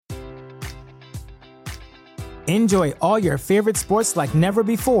Enjoy all your favorite sports like never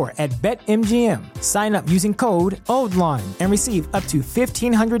before at BetMGM. Sign up using code OldLine and receive up to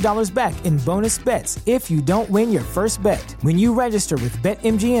 $1,500 back in bonus bets if you don't win your first bet. When you register with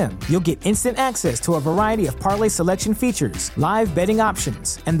BetMGM, you'll get instant access to a variety of parlay selection features, live betting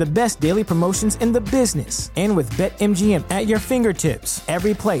options, and the best daily promotions in the business. And with BetMGM at your fingertips,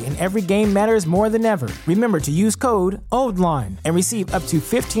 every play and every game matters more than ever. Remember to use code OldLine and receive up to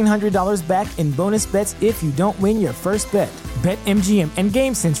 $1,500 back in bonus bets if you don't win your first bet. BetMGM and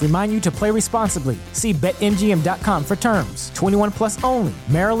GameSense remind you to play responsibly. See BetMGM.com for terms. 21 plus only.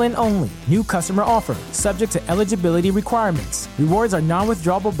 Maryland only. New customer offer. Subject to eligibility requirements. Rewards are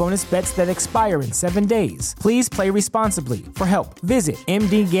non-withdrawable bonus bets that expire in 7 days. Please play responsibly. For help, visit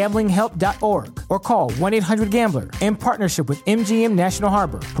mdgamblinghelp.org or call 1-800-GAMBLER in partnership with MGM National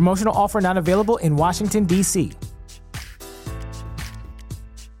Harbor. Promotional offer not available in Washington, D.C.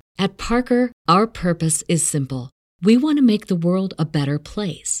 At Parker, our purpose is simple. We want to make the world a better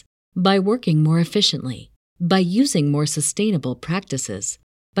place by working more efficiently, by using more sustainable practices,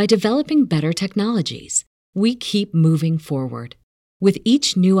 by developing better technologies. We keep moving forward. With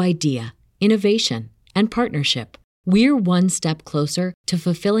each new idea, innovation, and partnership, we're one step closer to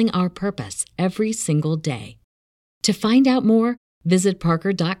fulfilling our purpose every single day. To find out more, visit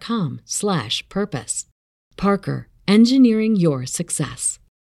parker.com/purpose. Parker, engineering your success.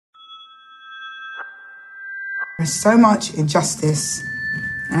 There's so much injustice,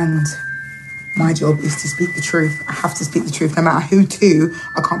 and my job is to speak the truth. I have to speak the truth, no matter who to.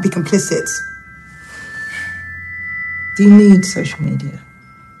 I can't be complicit. Do you need social media?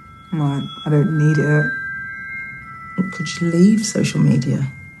 Well, I don't need it. Could you leave social media?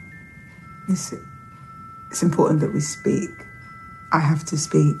 It's important that we speak. I have to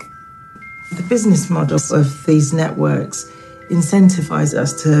speak. The business models of these networks incentivize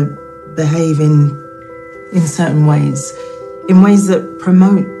us to behave in certain ways, in ways that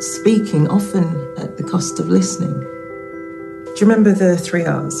promote speaking, often at the cost of listening. Do you remember the 3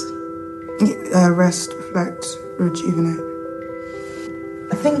 R's? Rest, reflect, rejuvenate.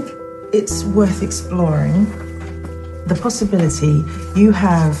 I think it's worth exploring the possibility you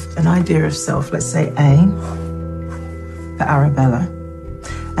have an idea of self, let's say A, for Arabella,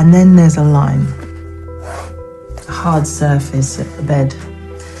 and then there's a line, a hard surface, a bed,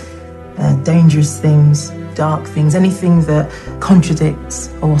 dangerous things, dark things, anything that contradicts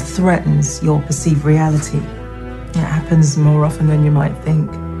or threatens your perceived reality. It happens more often than you might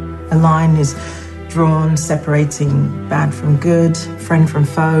think. A line is drawn separating bad from good, friend from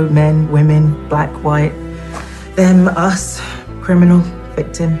foe, men, women, black, white, them, us, criminal,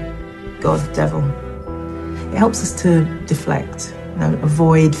 victim, God, devil. It helps us to deflect,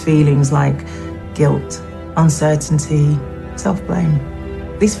 avoid feelings like guilt, uncertainty, self-blame.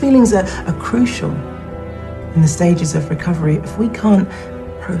 These feelings are crucial in the stages of recovery if we can't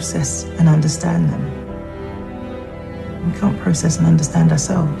process and understand them. We can't process and understand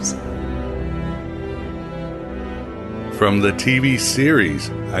ourselves. From the TV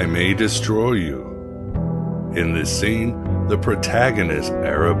series, I May Destroy You. In this scene, the protagonist,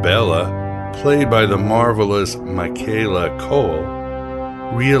 Arabella, played by the marvelous Michaela Cole,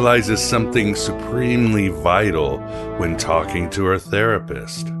 realizes something supremely vital when talking to her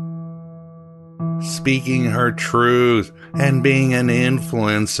therapist. Speaking her truth and being an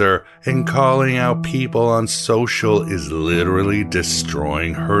influencer and calling out people on social is literally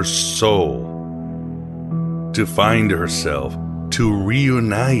destroying her soul. To find herself, to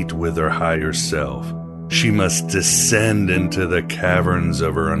reunite with her higher self, she must descend into the caverns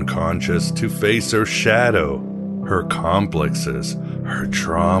of her unconscious to face her shadow, her complexes, her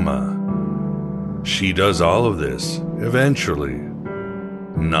trauma. She does all of this, eventually.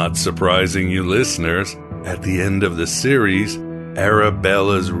 Not surprising you listeners, at the end of the series,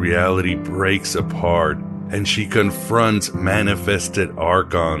 Arabella's reality breaks apart and she confronts manifested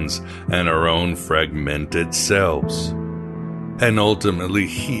archons and her own fragmented selves, and ultimately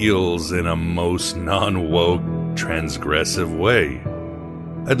heals in a most non-woke, transgressive way.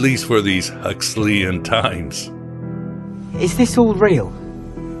 At least for these Huxleyan times. Is this all real?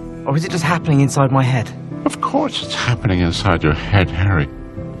 Or is it just happening inside my head? Of course it's happening inside your head, Harry.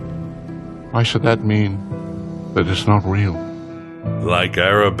 Why should that mean that it's not real? Like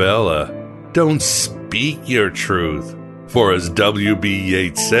Arabella, don't speak your truth. For as W.B.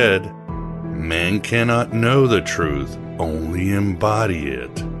 Yeats said, man cannot know the truth, only embody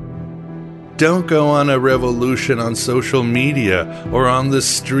it. Don't go on a revolution on social media or on the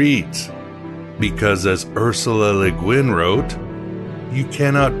streets, because as Ursula Le Guin wrote, you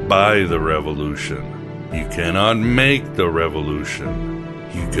cannot buy the revolution. You cannot make the revolution.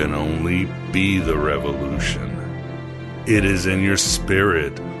 You can only be the revolution. It is in your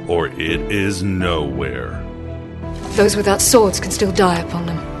spirit, or it is nowhere. Those without swords can still die upon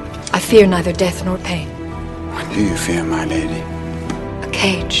them. I fear neither death nor pain. What do you fear, my lady? A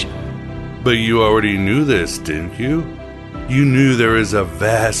cage. But you already knew this, didn't you? You knew there is a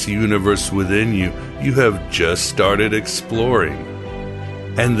vast universe within you. You have just started exploring.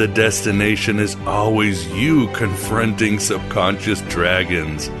 And the destination is always you confronting subconscious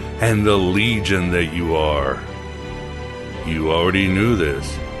dragons and the legion that you are. You already knew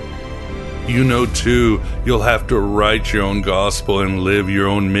this. You know, too, you'll have to write your own gospel and live your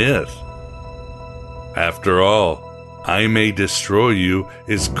own myth. After all, I May Destroy You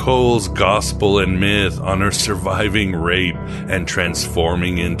is Cole's gospel and myth on her surviving rape and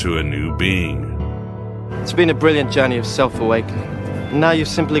transforming into a new being. It's been a brilliant journey of self-awakening. Now you've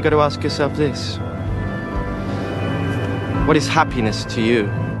simply got to ask yourself this. What is happiness to you?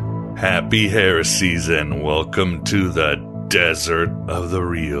 Happy heresies and welcome to the desert of the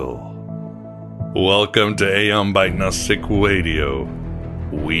real. Welcome to Aeon by Gnostic Radio.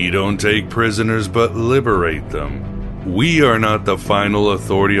 We don't take prisoners but liberate them. We are not the final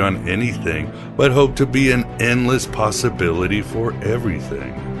authority on anything, but hope to be an endless possibility for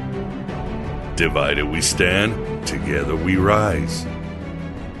everything. Divided we stand, together we rise.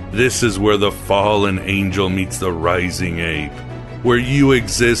 This is where the fallen angel meets the rising ape, where you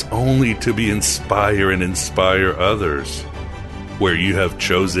exist only to be inspired and inspire others, where you have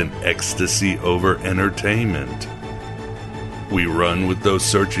chosen ecstasy over entertainment. We run with those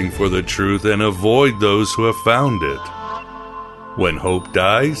searching for the truth and avoid those who have found it. When hope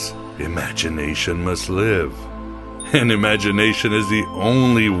dies, imagination must live. And imagination is the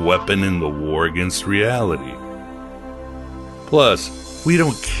only weapon in the war against reality. Plus, we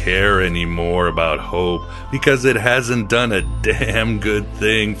don't care anymore about hope because it hasn't done a damn good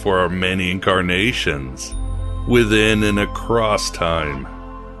thing for our many incarnations, within and across time.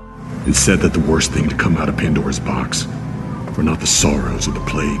 It's said that the worst thing to come out of Pandora's box were not the sorrows or the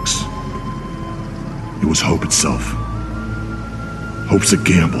plagues. It was hope itself. Hope's a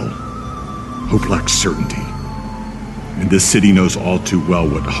gamble. Hope lacks certainty. And this city knows all too well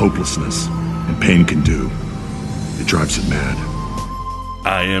what hopelessness and pain can do. It drives it mad.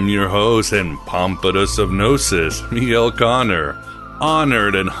 I am your host and Pompatus of Gnosis, Miguel Connor,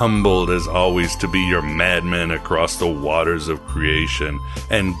 honored and humbled as always to be your madman across the waters of creation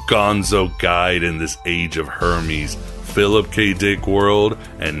and gonzo guide in this age of Hermes, Philip K. Dick world,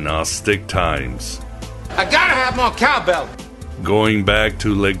 and Gnostic times. I gotta have more cowbell! Going back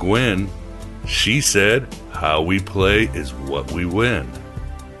to Le Guin, she said, how we play is what we win.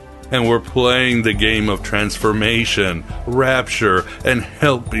 And we're playing the game of transformation, rapture, and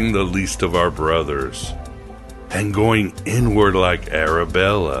helping the least of our brothers. And going inward like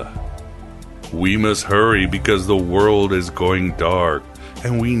Arabella. We must hurry because the world is going dark,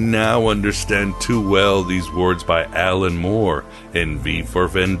 and we now understand too well these words by Alan Moore in V for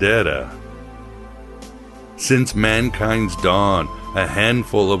Vendetta. Since mankind's dawn, a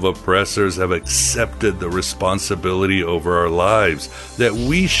handful of oppressors have accepted the responsibility over our lives that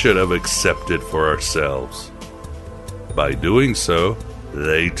we should have accepted for ourselves. By doing so,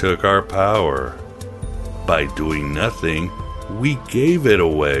 they took our power. By doing nothing, we gave it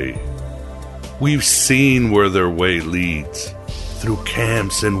away. We've seen where their way leads, through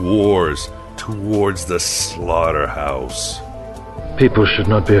camps and wars, towards the slaughterhouse. People should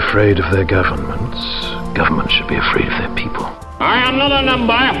not be afraid of their governments. Governments should be afraid of their people. I am not a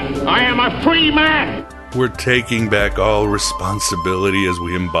number. I am a free man. We're taking back all responsibility as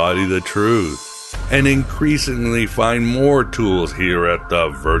we embody the truth, and increasingly find more tools here at the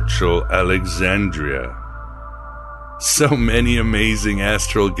virtual Alexandria. So many amazing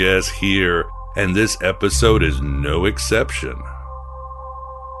astral guests here, and this episode is no exception.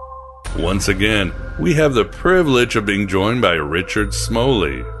 Once again, we have the privilege of being joined by Richard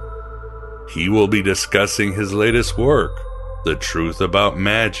Smoley. He will be discussing his latest work, The Truth About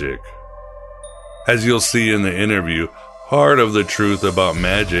Magic. As you'll see in the interview, part of the truth about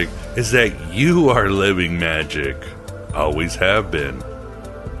magic is that you are living magic. Always have been.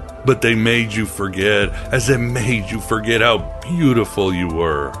 But they made you forget, as they made you forget how beautiful you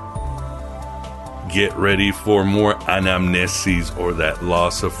were. Get ready for more anamnesis, or that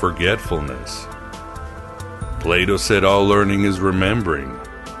loss of forgetfulness. Plato said all learning is remembering.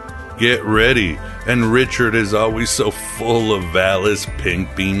 Get ready, and Richard is always so full of Valis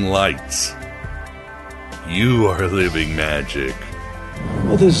pink beam lights. You are living magic.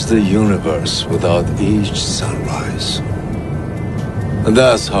 What is the universe without each sunrise? And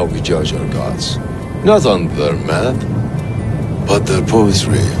that's how we judge our gods. Not on their math, but their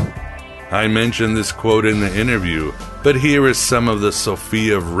poetry. I mentioned this quote in the interview, but here is some of the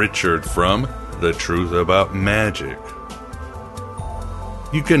Sophia of Richard from The Truth About Magic.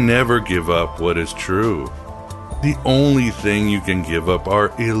 You can never give up what is true. The only thing you can give up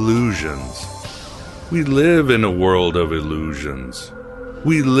are illusions. We live in a world of illusions.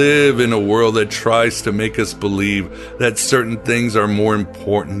 We live in a world that tries to make us believe that certain things are more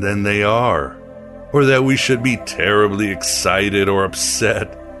important than they are, or that we should be terribly excited or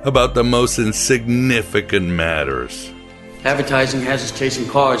upset about the most insignificant matters. Advertising has us chasing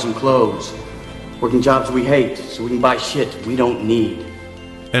cars and clothes, working jobs we hate so we can buy shit we don't need.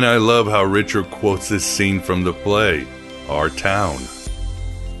 And I love how Richard quotes this scene from the play, Our Town.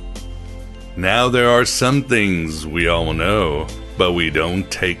 Now there are some things we all know, but we don't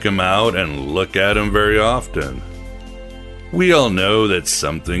take them out and look at them very often. We all know that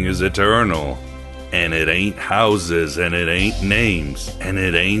something is eternal, and it ain't houses, and it ain't names, and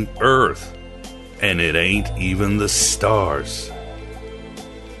it ain't earth, and it ain't even the stars.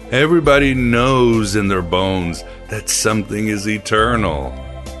 Everybody knows in their bones that something is eternal,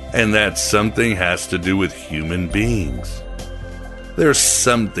 and that something has to do with human beings. There's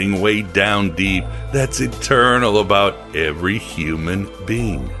something way down deep that's eternal about every human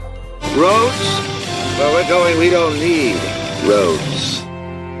being. Roads? Where we're going, we don't need roads.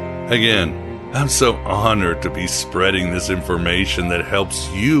 Again, I'm so honored to be spreading this information that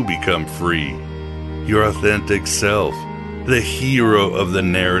helps you become free, your authentic self, the hero of the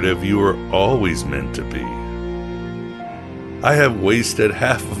narrative you were always meant to be. I have wasted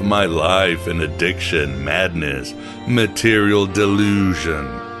half of my life in addiction, madness, material delusion,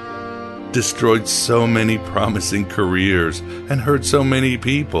 destroyed so many promising careers, and hurt so many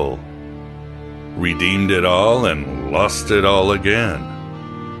people, redeemed it all and lost it all again.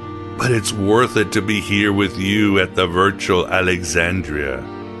 But it's worth it to be here with you at the virtual Alexandria,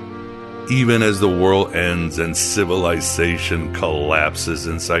 even as the world ends and civilization collapses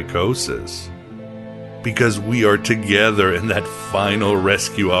in psychosis. Because we are together in that final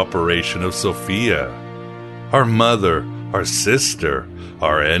rescue operation of Sophia, our mother, our sister,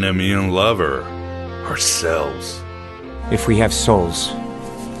 our enemy and lover, ourselves. If we have souls,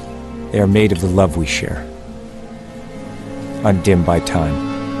 they are made of the love we share, undimmed by time,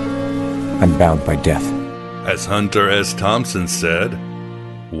 unbound by death. As Hunter S. Thompson said,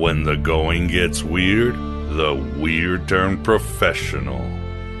 when the going gets weird, the weird turn professional.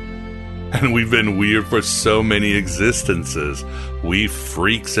 And we've been weird for so many existences. We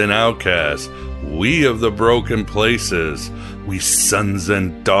freaks and outcasts. We of the broken places. We sons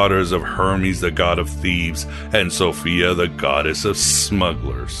and daughters of Hermes, the god of thieves, and Sophia, the goddess of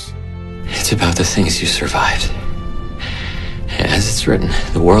smugglers. It's about the things you survived. As it's written,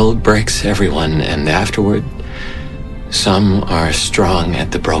 the world breaks everyone, and afterward, some are strong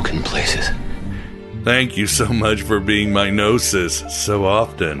at the broken places. Thank you so much for being my gnosis so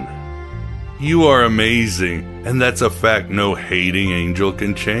often. You are amazing, and that's a fact no hating angel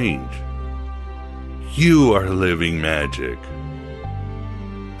can change. You are living magic.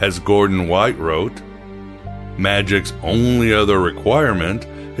 As Gordon White wrote, magic's only other requirement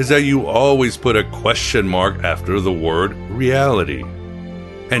is that you always put a question mark after the word reality,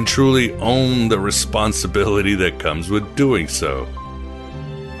 and truly own the responsibility that comes with doing so.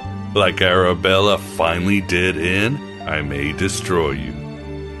 Like Arabella finally did in I May Destroy You.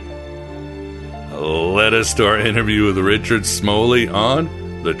 Led us to our interview with Richard Smoley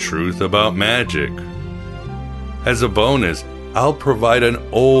on The Truth About Magic. As a bonus, I'll provide an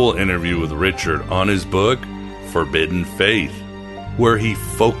old interview with Richard on his book, Forbidden Faith, where he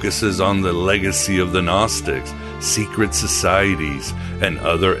focuses on the legacy of the Gnostics, secret societies, and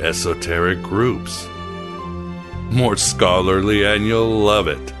other esoteric groups. More scholarly, and you'll love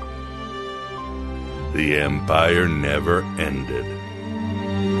it. The Empire Never Ended.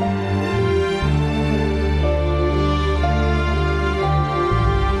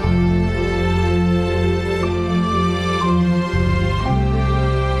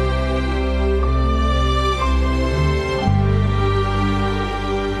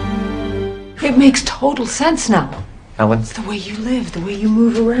 It makes total sense now. Ellen? It's the way you live, the way you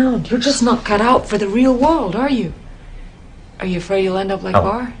move around. You're just not cut out for the real world, are you? Are you afraid you'll end up like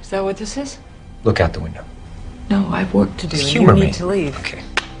Bar? Is that what this is? Look out the window. No, I've work to do, and Humor you me. need to leave. Okay.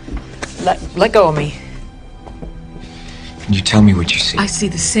 Let go of me. Can you tell me what you see? I see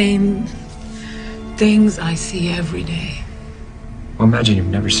the same things I see every day. Well, imagine you've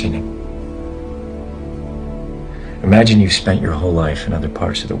never seen it. Imagine you've spent your whole life in other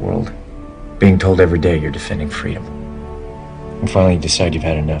parts of the world, being told every day you're defending freedom. And finally you decide you've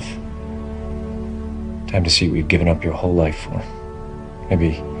had enough. Time to see what you've given up your whole life for.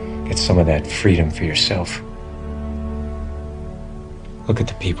 Maybe get some of that freedom for yourself. Look at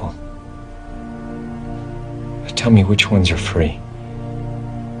the people. Tell me which ones are free.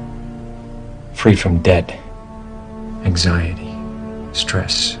 Free from debt, anxiety,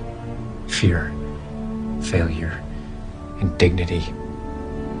 stress, fear, failure, indignity,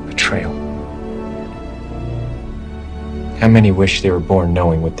 betrayal. How many wish they were born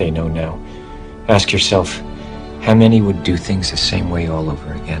knowing what they know now? Ask yourself, how many would do things the same way all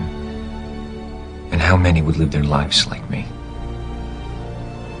over again? And how many would live their lives like me?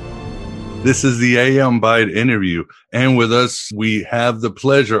 This is the AM Bite interview, and with us, we have the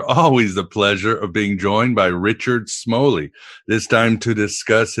pleasure, always the pleasure, of being joined by Richard Smoley, this time to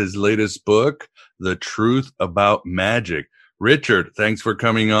discuss his latest book, The Truth About Magic. Richard, thanks for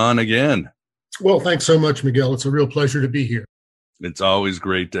coming on again. Well, thanks so much, Miguel. It's a real pleasure to be here. It's always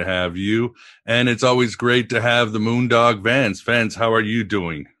great to have you, and it's always great to have the Moondog Vance. Vance, how are you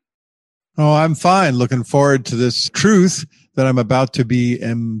doing? Oh, I'm fine. Looking forward to this truth that I'm about to be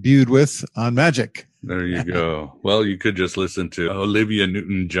imbued with on magic. There you go. Well, you could just listen to Olivia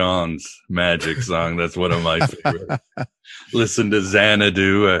Newton-John's Magic song. That's one of my favorites. Listen to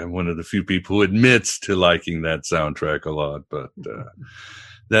Xanadu, one of the few people who admits to liking that soundtrack a lot, but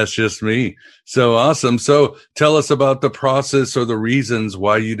that's just me. So awesome. So tell us about the process or the reasons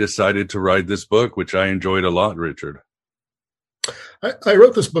why you decided to write this book, which I enjoyed a lot, Richard. I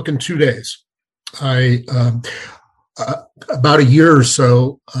wrote this book in 2 days. About a year or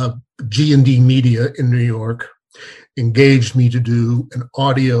so, G&D Media in New York engaged me to do an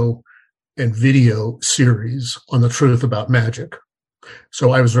audio and video series on the truth about magic.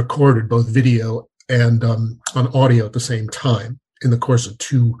 So I was recorded both video and on audio at the same time in the course of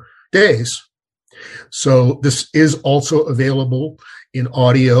 2 days. So this is also available in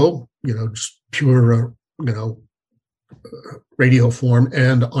audio, just pure, radio form,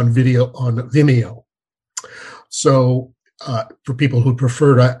 and on video on Vimeo. So for people who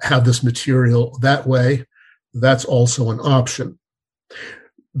prefer to have this material that way, that's also an option.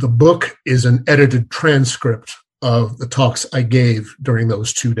 The book is an edited transcript of the talks I gave during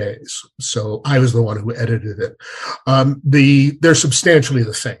those 2 days. So I was the one who edited it. They're substantially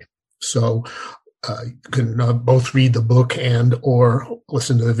the same. So you can both read the book and or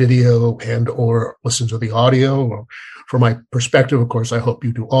listen to the video and or listen to the audio. From my perspective, of course, I hope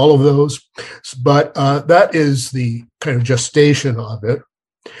you do all of those. But that is the kind of gestation of it.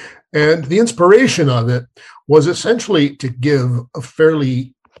 And the inspiration of it was essentially to give a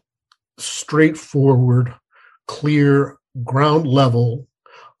fairly straightforward, clear, ground level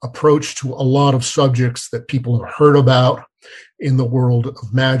approach to a lot of subjects that people have heard about in the world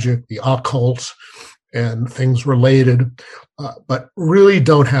of magic, the occult, and things related, but really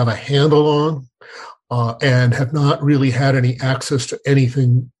don't have a handle on and have not really had any access to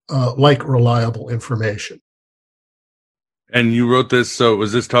anything like reliable information. And you wrote this, so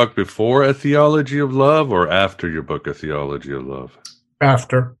was this talk before A Theology of Love or after your book, A Theology of Love?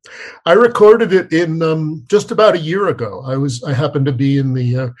 After. I recorded it in just about a year ago. I happened to be in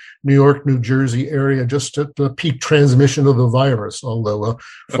the New York, New Jersey area just at the peak transmission of the virus, although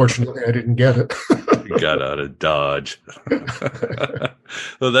fortunately I didn't get it. You got out of Dodge.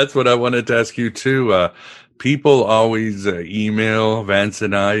 Well, that's what I wanted to ask you too. People always email Vance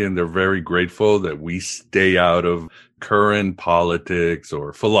and I, and they're very grateful that we stay out of current politics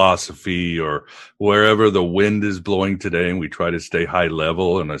or philosophy or wherever the wind is blowing today, and we try to stay high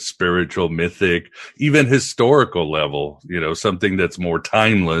level on a spiritual, mythic, even historical level, something that's more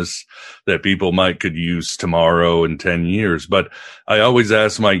timeless that people could use tomorrow in 10 years. But I always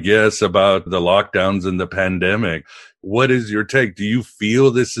ask my guests about the lockdowns and the pandemic. What is your take? Do you feel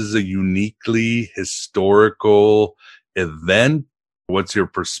this is a uniquely historical event? What's your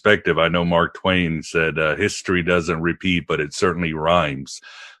perspective? I know Mark Twain said history doesn't repeat, but it certainly rhymes.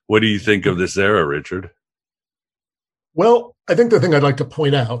 What do you think of this era, Richard? Well, I think the thing I'd like to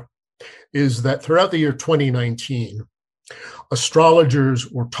point out is that throughout the year 2019, astrologers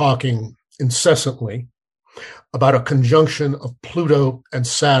were talking incessantly about a conjunction of Pluto and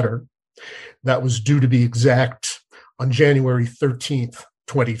Saturn that was due to be exact on January 13th,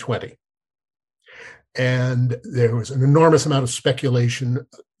 2020. And there was an enormous amount of speculation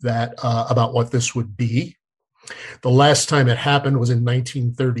that about what this would be. The last time it happened was in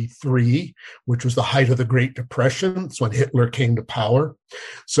 1933, which was the height of the Great Depression. It's when Hitler came to power.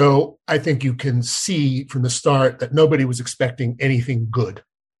 So I think you can see from the start that nobody was expecting anything good.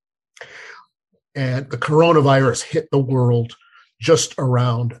 And the coronavirus hit the world just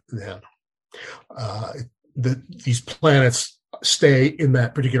around then. These planets stay in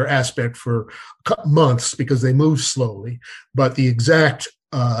that particular aspect for months because they move slowly, but the exact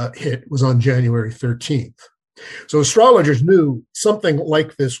hit was on January 13th. So astrologers knew something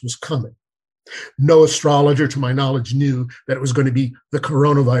like this was coming. No astrologer, to my knowledge, knew that it was going to be the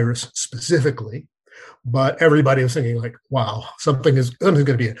coronavirus specifically, but everybody was thinking like, wow, something's going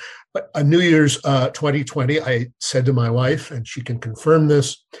to be a New Year's 2020. I said to my wife, and she can confirm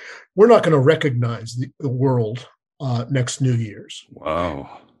this, we're not going to recognize the world next New Year's.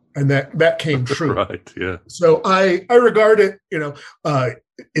 Wow. And that came true. Right, yeah. So I regard it,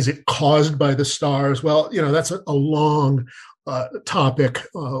 is it caused by the stars? Well, that's a long topic,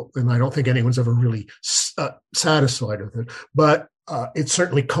 and I don't think anyone's ever really satisfied with it. But it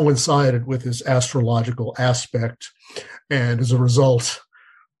certainly coincided with this astrological aspect. And as a result,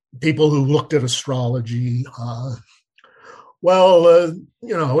 people who looked at astrology, it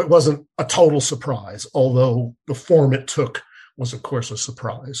wasn't a total surprise, although the form it took was, of course, a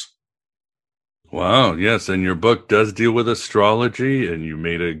surprise. Wow, yes, and your book does deal with astrology, and you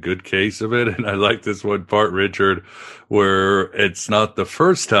made a good case of it. And I like this one part, Richard, where it's not the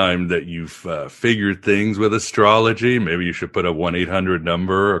first time that you've figured things with astrology. Maybe you should put a 1-800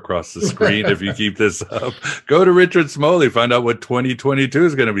 number across the screen if you keep this up. Go to Richard Smalley, find out what 2022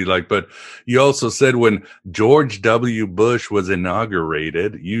 is going to be like. But you also said when George W. Bush was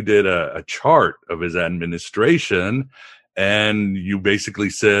inaugurated, you did a chart of his administration. And you basically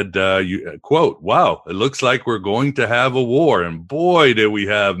said, quote, wow, it looks like we're going to have a war. And boy, did we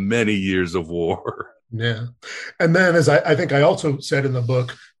have many years of war. Yeah. And then, as I think I also said in the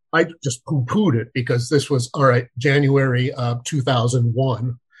book, I just poo-pooed it because this was, January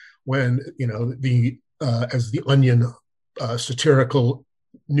 2001, when, as the Onion satirical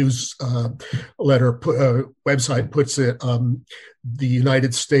news website puts it, the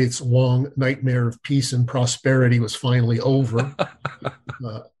United States' long nightmare of peace and prosperity was finally over.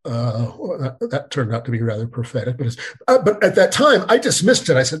 That turned out to be rather prophetic, but at that time I dismissed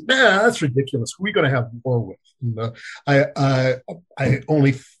it. I said, "Nah, that's ridiculous. Who are we going to have war with?" And, I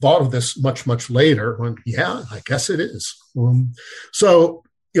only thought of this much later. When, yeah, I guess it is. So,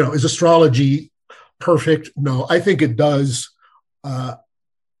 is astrology perfect? No, I think it does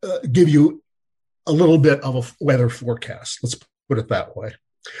give you a little bit of a weather forecast. Let's put it that way.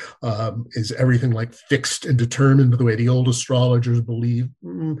 Is everything like fixed and determined the way the old astrologers believe?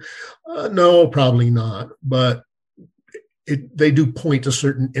 No, probably not. But they do point to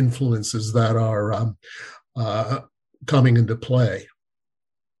certain influences that are coming into play.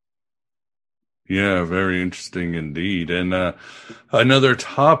 Yeah, very interesting indeed. And another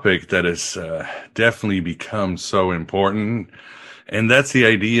topic that has definitely become so important, and that's the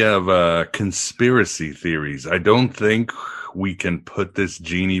idea of conspiracy theories. I don't think we can put this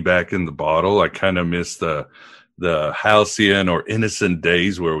genie back in the bottle. I kind of miss the halcyon or innocent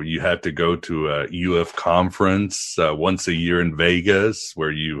days where you had to go to a UF conference once a year in Vegas,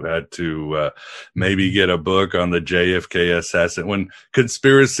 where you had to maybe get a book on the JFK assassin, when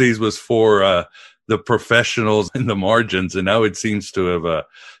conspiracies was for the professionals in the margins, and now it seems to have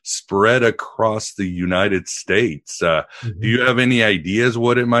spread across the United States. Do you have any ideas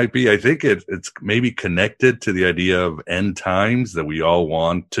what it might be? I think it's maybe connected to the idea of end times, that we all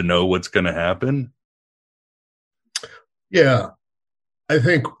want to know what's going to happen. Yeah, I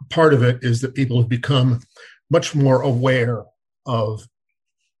think part of it is that people have become much more aware of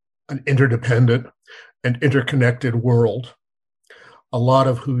an interdependent and interconnected world, a lot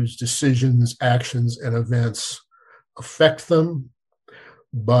of whose decisions, actions, and events affect them,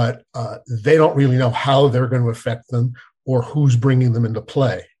 but they don't really know how they're going to affect them or who's bringing them into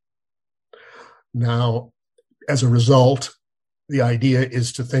play. Now, as a result, the idea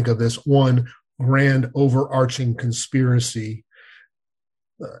is to think of this one grand overarching conspiracy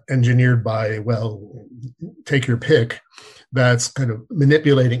engineered by, well, take your pick, that's kind of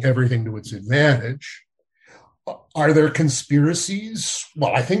manipulating everything to its advantage. Are there conspiracies?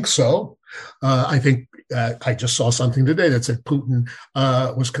 Well, I think so. I think I just saw something today that said Putin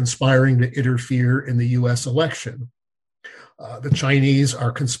was conspiring to interfere in the U.S. election. The Chinese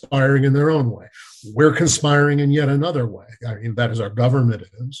are conspiring in their own way. We're conspiring in yet another way. I mean, that is our government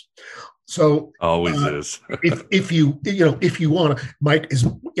is. So always is. if you want to, Mike, is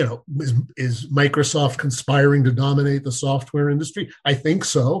Microsoft conspiring to dominate the software industry? I think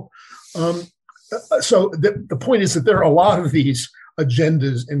so. So the point is that there are a lot of these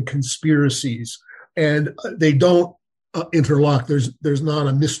agendas and conspiracies, and they don't interlock. There's not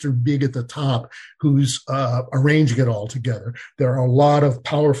a Mr. Big at the top who's arranging it all together. There are a lot of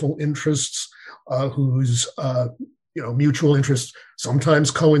powerful interests whose mutual interests sometimes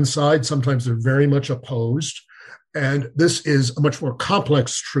coincide, sometimes they're very much opposed. And this is a much more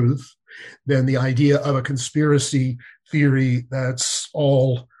complex truth than the idea of a conspiracy theory that's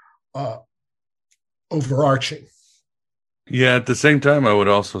all overarching. Yeah, at the same time, I would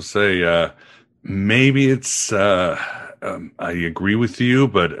also say maybe it's, I agree with you,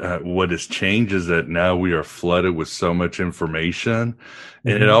 but what has changed is that now we are flooded with so much information.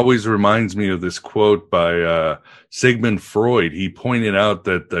 And it always reminds me of this quote by Sigmund Freud. He pointed out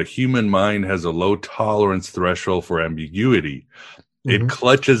that the human mind has a low tolerance threshold for ambiguity. It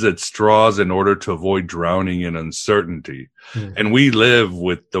clutches at straws in order to avoid drowning in uncertainty. And we live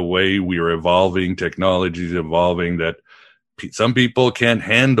with the way we are evolving, technology is evolving, that some people can't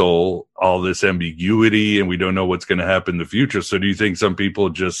handle all this ambiguity and we don't know what's going to happen in the future. So do you think some people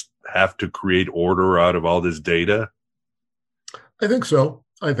just have to create order out of all this data? I think so.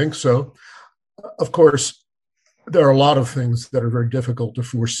 Of course, there are a lot of things that are very difficult to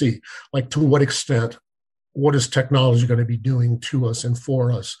foresee, like to what extent, what is technology going to be doing to us and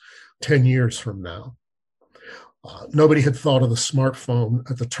for us 10 years from now? Nobody had thought of the smartphone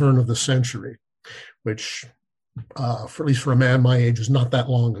at the turn of the century, which for at least for a man my age, is not that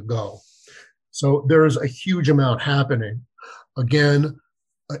long ago. So there is a huge amount happening. Again,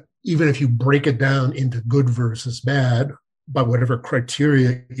 even if you break it down into good versus bad, by whatever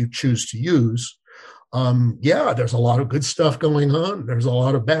criteria you choose to use, there's a lot of good stuff going on. There's a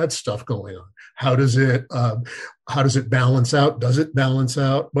lot of bad stuff going on. How does it balance out? Does it balance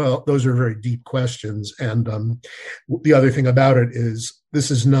out? Well, those are very deep questions. And the other thing about it is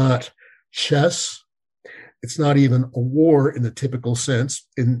this is not chess. It's not even a war in the typical sense,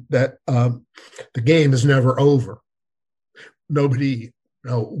 in that the game is never over. Nobody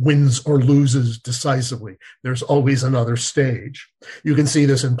wins or loses decisively. There's always another stage. You can see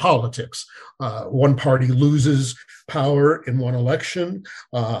this in politics. One party loses power in one election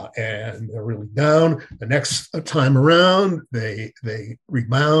and they're really down. The next time around, they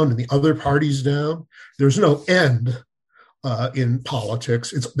rebound and the other party's down. There's no end. In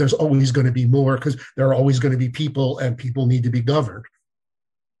politics, there's always going to be more, because there are always going to be people, and people need to be governed.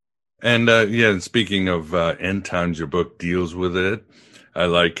 And speaking of end times, your book deals with it. I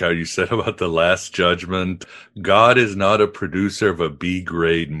like how you said about the Last Judgment. God is not a producer of a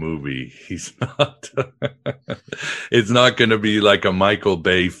B-grade movie. He's not. It's not going to be like a Michael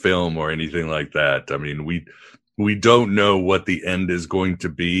Bay film or anything like that. I mean, we don't know what the end is going to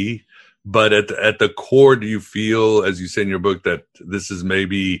be. But at the core, do you feel, as you say in your book, that this is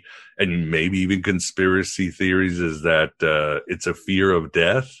maybe, and maybe even conspiracy theories, is that it's a fear of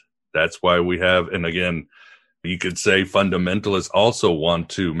death? That's why we have, and again, you could say fundamentalists also want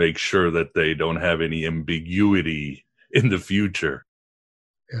to make sure that they don't have any ambiguity in the future.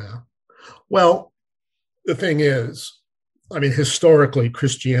 Yeah. Well, the thing is, I mean, historically,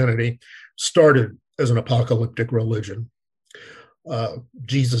 Christianity started as an apocalyptic religion.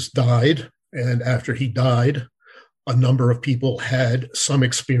 Jesus died, and after he died, a number of people had some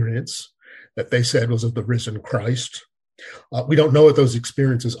experience that they said was of the risen Christ. We don't know what those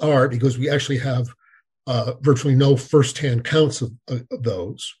experiences are, because we actually have virtually no firsthand counts of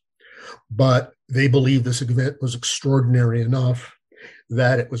those. But they believe this event was extraordinary enough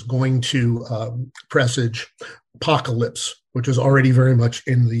that it was going to presage apocalypse, which was already very much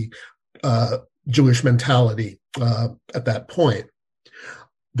in the Jewish mentality at that point.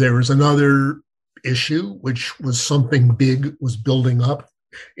 There was another issue, which was something big was building up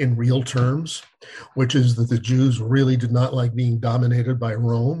in real terms, which is that the Jews really did not like being dominated by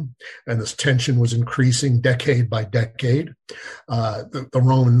Rome, and this tension was increasing decade by decade. The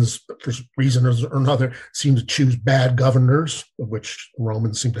Romans, for reason or another, seemed to choose bad governors, of which the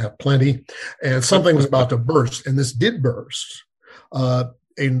Romans seem to have plenty, and something was about to burst, and this did burst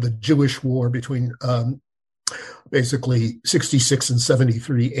in the Jewish war between basically 66 and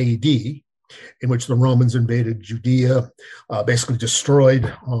 73 AD, in which the Romans invaded Judea, basically destroyed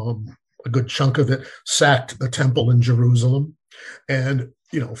a good chunk of it, sacked the temple in Jerusalem. And,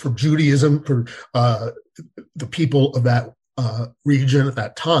 for Judaism, for the people of that region at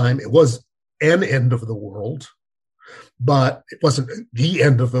that time, it was an end of the world, but it wasn't the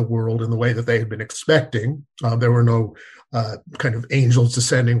end of the world in the way that they had been expecting. There were no kind of angels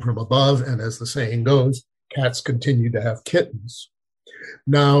descending from above, and as the saying goes, cats continue to have kittens.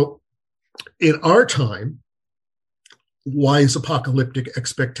 Now, in our time, why is apocalyptic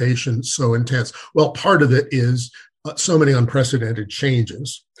expectation so intense? Well, part of it is so many unprecedented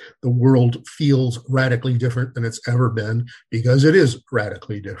changes. The world feels radically different than it's ever been, because it is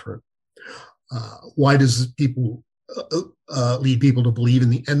radically different. Why does people lead people to believe in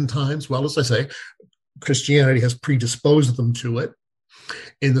the end times? Well, as I say, Christianity has predisposed them to it.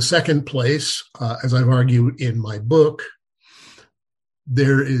 In the second place, as I've argued in my book,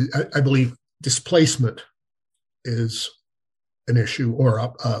 there is, I believe, displacement. is an issue or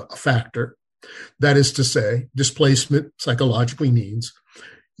a factor. That is to say, displacement psychologically means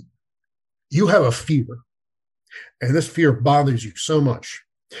you have a fear, and this fear bothers you so much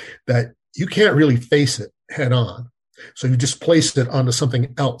that you can't really face it head on. So you displace it onto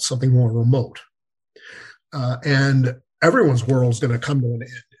something else, something more remote. And everyone's world is going to come to an end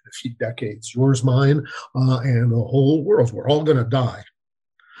in a few decades. Yours, mine, and the whole world. We're all going to die.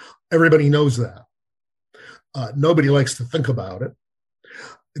 Everybody knows that. Nobody likes to think about it.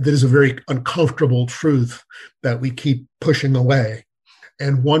 That is a very uncomfortable truth that we keep pushing away.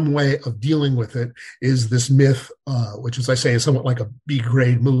 And one way of dealing with it is this myth, which, as I say, is somewhat like a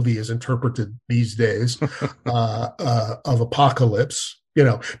B-grade movie is interpreted these days, of apocalypse. You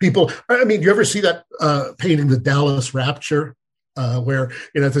know, people, I mean, do you ever see that painting, The Dallas Rapture, where,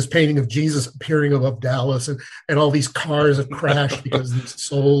 you know, this painting of Jesus appearing above Dallas and all these cars have crashed because these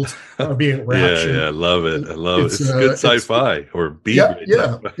souls are being raptured. Yeah, I love it. I love it. It's good sci-fi or B-grade.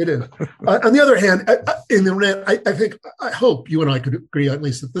 Yeah, it is. On the other hand, I hope you and I could agree at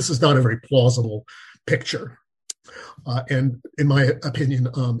least that this is not a very plausible picture. And in my opinion,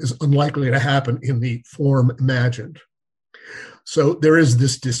 is unlikely to happen in the form imagined. So there is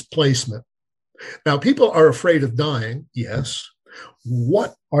this displacement. Now, people are afraid of dying, yes.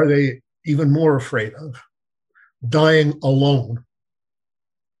 What are they even more afraid of? Dying alone.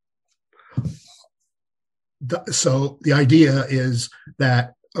 So the idea is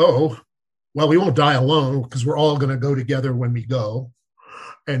that, we won't die alone because we're all going to go together when we go.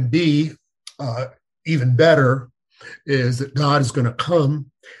 And B, even better, is that God is going to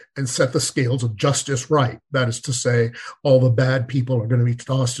come and set the scales of justice right. That is to say, all the bad people are going to be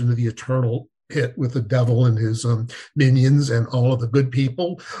tossed into the eternal pit with the devil and his minions, and all of the good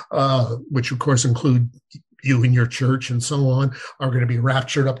people, which of course include you and your church and so on, are going to be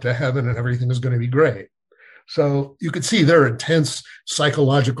raptured up to heaven and everything is going to be great. So you could see there are intense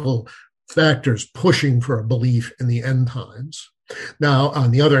psychological factors pushing for a belief in the end times. Now,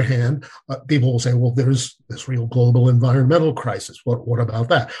 on the other hand, people will say, well, there's this real global environmental crisis. What about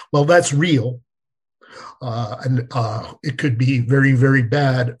that? Well, that's real. And it could be very, very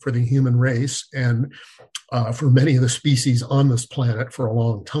bad for the human race and for many of the species on this planet for a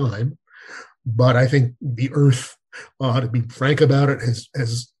long time. But I think the Earth, to be frank about it,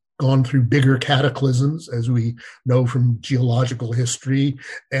 has gone through bigger cataclysms, as we know from geological history,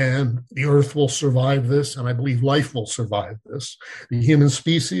 and the Earth will survive this, and I believe life will survive this. The human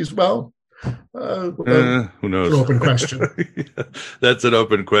species, who knows? An open question. Yeah, that's an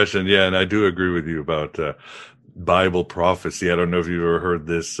open question. Yeah, and I do agree with you about Bible prophecy. I don't know if you've ever heard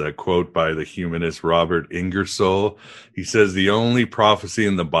this quote by the humanist Robert Ingersoll. He says the only prophecy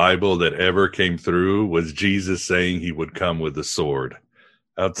in the Bible that ever came through was Jesus saying he would come with a sword.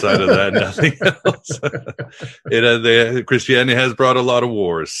 Outside of that, nothing else. Christianity has brought a lot of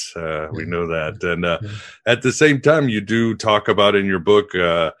wars. We know that. And at the same time, you do talk about in your book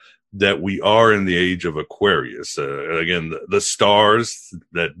that we are in the age of Aquarius. Again, the stars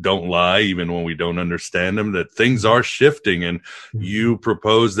that don't lie, even when we don't understand them, that things are shifting. And you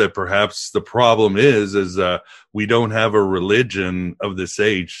propose that perhaps the problem is we don't have a religion of this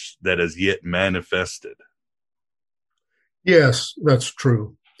age that has yet manifested. Yes, that's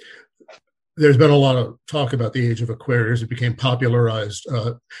true. There's been a lot of talk about the age of Aquarius. It became popularized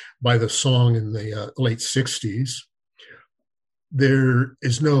by the song in the late 60s. There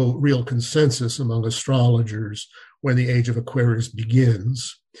is no real consensus among astrologers when the age of Aquarius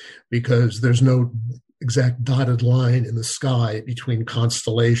begins, because there's no exact dotted line in the sky between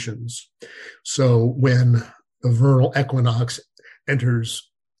constellations. So when the vernal equinox enters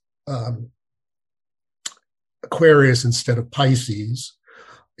Aquarius instead of Pisces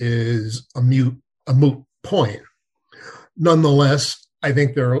is a moot point. Nonetheless, I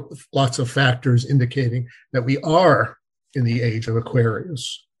think there are lots of factors indicating that we are in the age of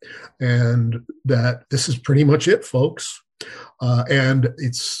Aquarius, and that this is pretty much it, folks. And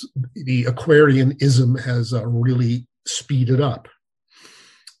it's the Aquarianism has really speeded up.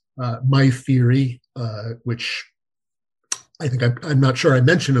 My theory, which I think I'm not sure I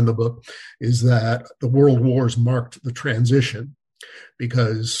mentioned in the book, is that the world wars marked the transition,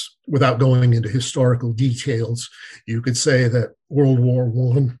 because without going into historical details, you could say that World War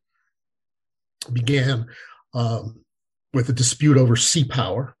I began with a dispute over sea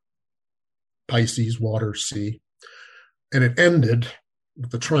power, Pisces, water, sea, and it ended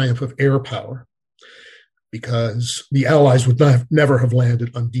with the triumph of air power, because the Allies would never have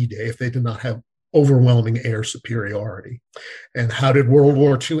landed on D-Day if they did not have overwhelming air superiority. And how did World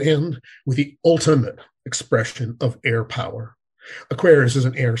War II end? With the ultimate expression of air power. Aquarius is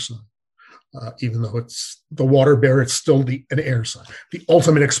an air sign. even though it's the water bearer, it's still an air sign. The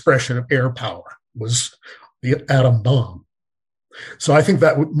ultimate expression of air power was the atom bomb. So I think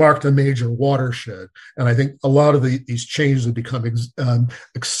that marked a major watershed. And I think a lot of these changes have become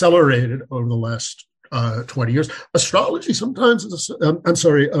accelerated over the last 20 years. Astrology sometimes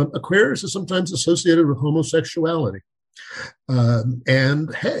Aquarius is sometimes associated with homosexuality.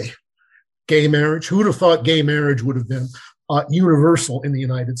 And hey, gay marriage, who would have thought gay marriage would have been universal in the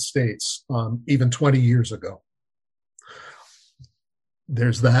United States even 20 years ago?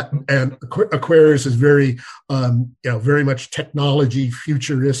 There's that. And Aquarius is very much technology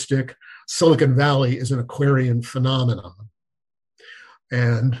futuristic. Silicon Valley is an Aquarian phenomenon.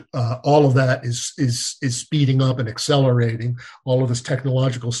 And all of that is speeding up and accelerating. All of this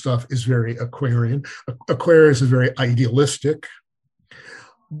technological stuff is very Aquarian. Aquarius is very idealistic,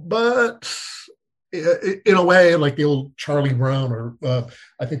 but in a way, like the old Charlie Brown, or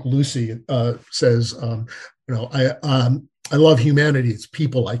I think Lucy says, I love humanity. It's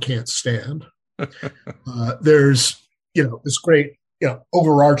people I can't stand. There's this great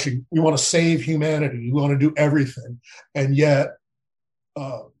overarching. We want to save humanity. We want to do everything, and yet.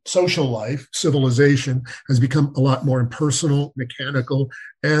 Social life, civilization has become a lot more impersonal, mechanical,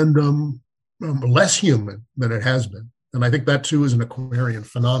 and less human than it has been. And I think that too is an Aquarian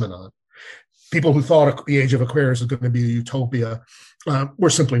phenomenon. People who thought the age of Aquarius is going to be a utopia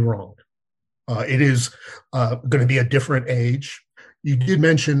were simply wrong. It is going to be a different age. You did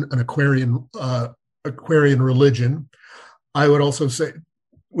mention an Aquarian religion. I would also say,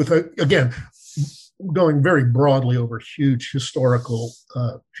 again, going very broadly over a huge historical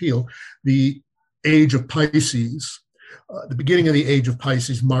field, the age of Pisces, the beginning of the age of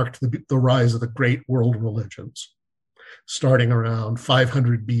Pisces marked the rise of the great world religions, starting around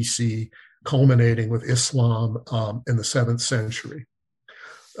 500 BC, culminating with Islam in the 7th century.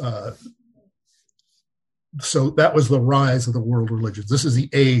 So that was the rise of the world religions. This is the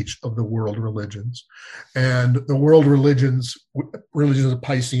age of the world religions. And the world religions is a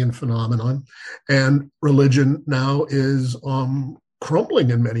Piscean phenomenon. And religion now is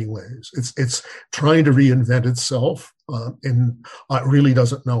crumbling in many ways. It's trying to reinvent itself and it really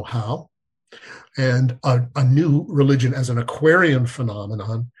doesn't know how. And a new religion as an Aquarian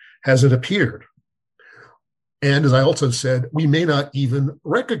phenomenon hasn't appeared. And as I also said, we may not even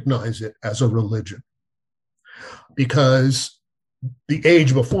recognize it as a religion, because the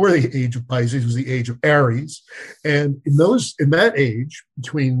age before the age of Pisces was the age of Aries. And in that age,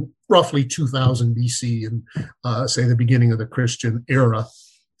 between roughly 2000 BC and say the beginning of the Christian era,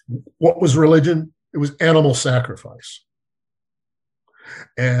 what was religion? It was animal sacrifice.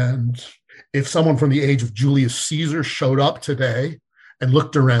 And if someone from the age of Julius Caesar showed up today and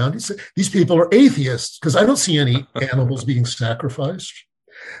looked around, he'd say, these people are atheists because I don't see any animals being sacrificed.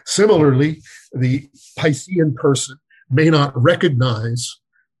 Similarly, the Piscean person may not recognize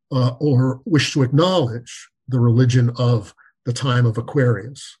or wish to acknowledge the religion of the time of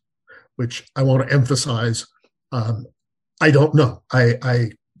Aquarius, which I want to emphasize. I don't know.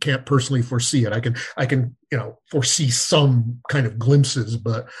 I can't personally foresee it. I can foresee some kind of glimpses,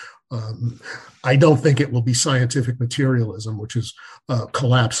 but I don't think it will be scientific materialism, which is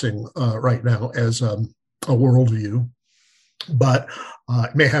collapsing right now as a worldview. But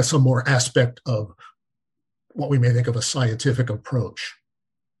it may have some more aspect of what we may think of a scientific approach.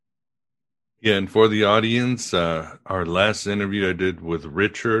 Yeah, and for the audience, our last interview I did with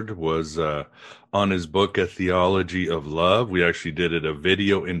Richard was on his book, A Theology of Love. We actually did a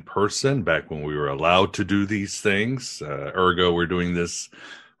video in person back when we were allowed to do these things. Ergo, we're doing this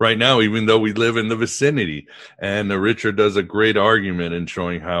right now, even though we live in the vicinity. And Richard does a great argument in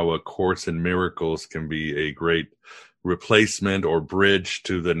showing how A Course in Miracles can be a great replacement or bridge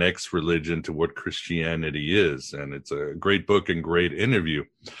to the next religion, to what Christianity is. And it's a great book and great interview.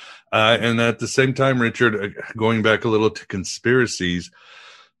 And at the same time, Richard, going back a little to conspiracies,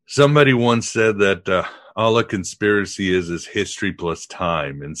 somebody once said that all a conspiracy is history plus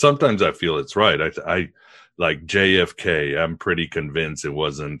time. And sometimes I feel it's right. I like JFK, I'm pretty convinced it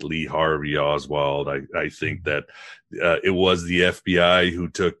wasn't Lee Harvey Oswald. I think that it was the FBI who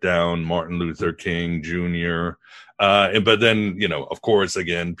took down Martin Luther King Jr., but then, of course,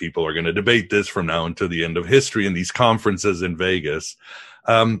 again, people are going to debate this from now until the end of history in these conferences in Vegas.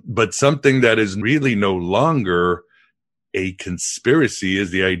 But something that is really no longer a conspiracy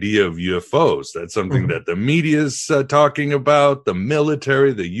is the idea of UFOs. That's something that the media is talking about, the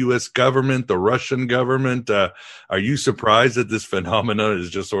military, the U.S. government, the Russian government. Are you surprised that this phenomenon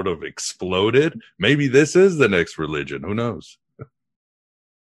has just sort of exploded? Maybe this is the next religion. Who knows?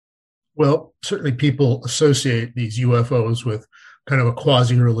 Well, certainly people associate these UFOs with kind of a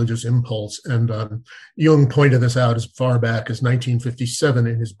quasi-religious impulse. And Jung pointed this out as far back as 1957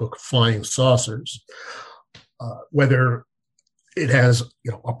 in his book Flying Saucers. Whether it has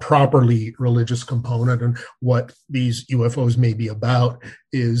a properly religious component and what these UFOs may be about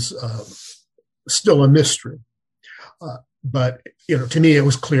is still a mystery. But to me, it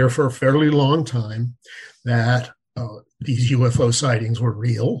was clear for a fairly long time that these UFO sightings were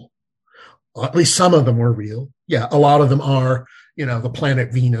real. At least some of them were real. Yeah, a lot of them are, the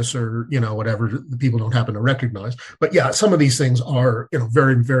planet Venus or, whatever the people don't happen to recognize. But yeah, some of these things are,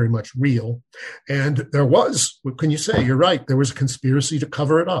 very, very much real. And there was, what can you say? You're right. There was a conspiracy to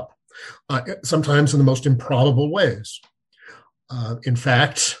cover it up, sometimes in the most improbable ways. In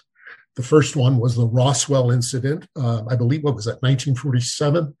fact, the first one was the Roswell incident. I believe, what was that,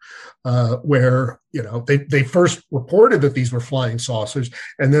 1947, where, they first reported that these were flying saucers,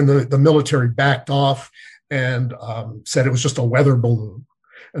 and then the military backed off and said it was just a weather balloon.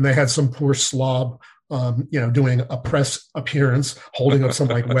 And they had some poor slob, doing a press appearance, holding up some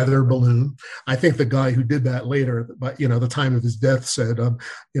weather balloon. I think the guy who did that later, but, the time of his death said,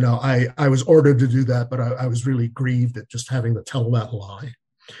 I was ordered to do that, but I was really grieved at just having to tell that lie.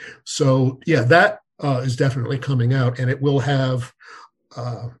 So, yeah, that is definitely coming out, and it will have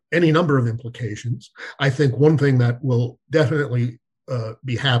any number of implications. I think one thing that will definitely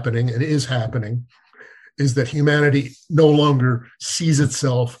be happening, and is happening, is that humanity no longer sees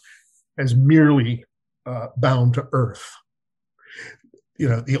itself as merely bound to Earth.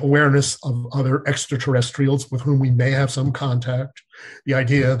 The awareness of other extraterrestrials with whom we may have some contact, the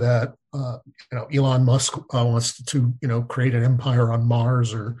idea that Elon Musk wants to create an empire on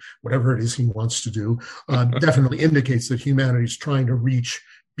Mars or whatever it is he wants to do, definitely indicates that humanity is trying to reach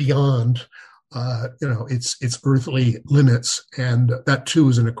beyond its earthly limits, and that too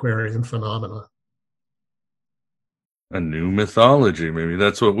is an Aquarian phenomenon. A new mythology. Maybe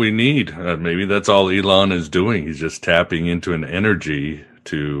that's what we need. Maybe that's all Elon is doing. He's just tapping into an energy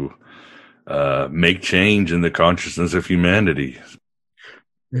to make change in the consciousness of humanity.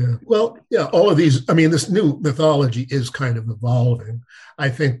 Yeah. Well, yeah, all of these, this new mythology is kind of evolving. I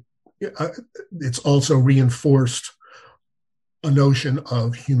think it's also reinforced a notion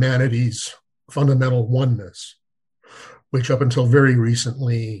of humanity's fundamental oneness, which up until very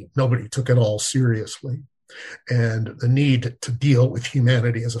recently, nobody took at all seriously. And the need to deal with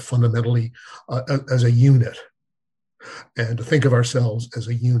humanity as a fundamentally, as a unit, and to think of ourselves as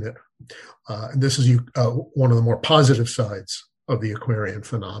a unit. And this is one of the more positive sides of the Aquarian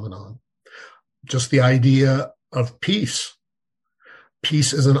phenomenon. Just the idea of peace.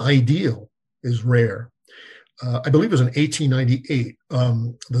 Peace as an ideal is rare. I believe it was in 1898,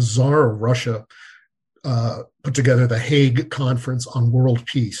 the Tsar of Russia put together the Hague Conference on World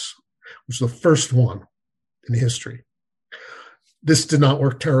Peace, which was the first one in history. This did not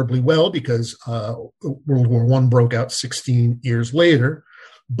work terribly well because World War I broke out 16 years later,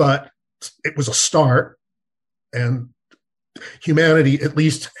 but it was a start, and humanity at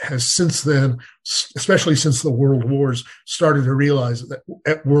least has since then, especially since the world wars, started to realize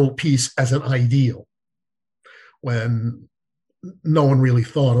that world peace as an ideal, when no one really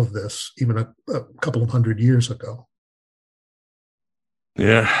thought of this even a couple of 100 years ago.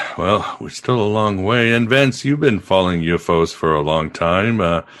 Yeah, well, we're still a long way. And Vince, you've been following UFOs for a long time.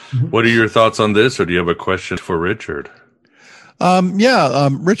 What are your thoughts on this, or do you have a question for Richard?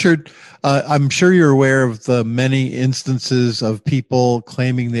 Richard, I'm sure you're aware of the many instances of people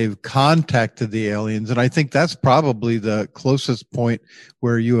claiming they've contacted the aliens, and I think that's probably the closest point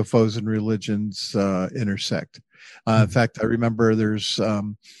where UFOs and religions intersect. In fact, I remember there's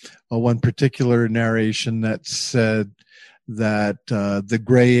one particular narration that said that the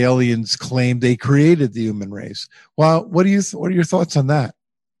gray aliens claim they created the human race. Well, what are your thoughts on that?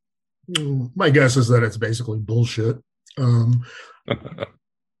 My guess is that it's basically bullshit. All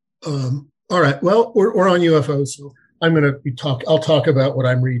right. Well, we're on UFOs, so I'll talk about what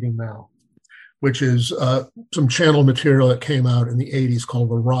I'm reading now, which is some channel material that came out in the 80s called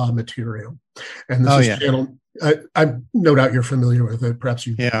the Raw Material. And this is channel. I no doubt you're familiar with it. Perhaps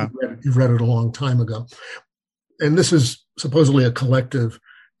you've read it a long time ago. And this is supposedly a collective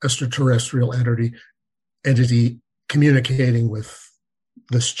extraterrestrial entity communicating with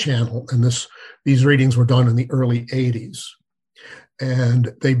this channel. And these readings were done in the early 80s.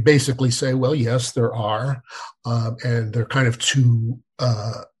 And they basically say, well, yes, there are. And they're kind of two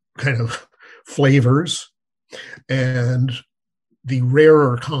kind of flavors. And the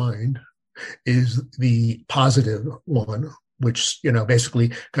rarer kind is the positive one, which,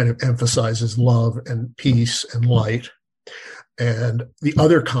 basically kind of emphasizes love and peace and light. And the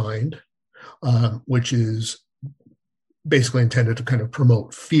other kind, which is basically intended to kind of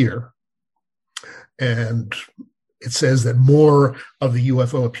promote fear. And it says that more of the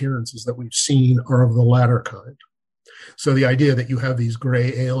UFO appearances that we've seen are of the latter kind. So the idea that you have these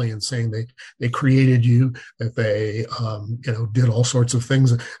gray aliens saying they created you, that they did all sorts of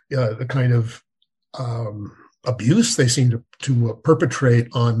things, the kind of abuse they seem to perpetrate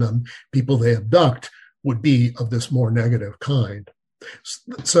on people they abduct would be of this more negative kind.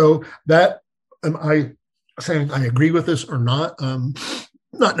 So that, am I saying I agree with this or not?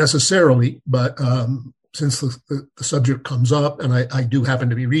 Not necessarily, but since the subject comes up, and I do happen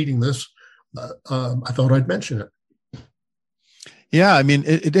to be reading this, I thought I'd mention it. Yeah, I mean,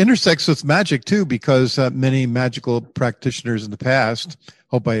 it intersects with magic too, because many magical practitioners in the past,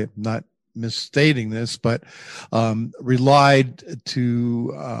 hope I'm not misstating this, but relied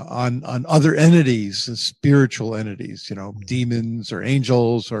on other entities, spiritual entities, demons or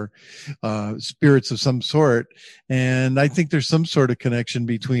angels or spirits of some sort. And I think there's some sort of connection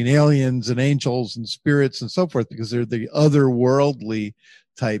between aliens and angels and spirits and so forth, because they're the otherworldly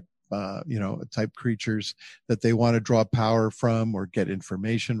type creatures that they want to draw power from or get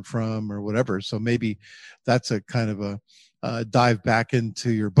information from or whatever. So maybe that's a kind of a dive back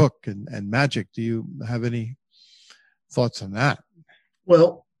into your book and magic. Do you have any thoughts on that?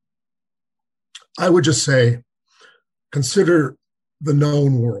 Well, I would just say, consider the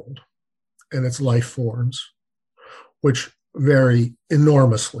known world and its life forms, which vary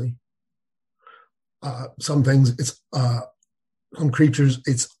enormously. Some things, some creatures,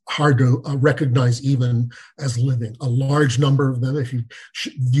 it's hard to recognize even as living. A large number of them, if you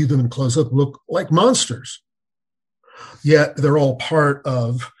view them in close-up, look like monsters. Yet they're all part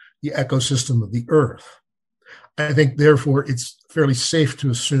of the ecosystem of the Earth. I think, therefore, it's fairly safe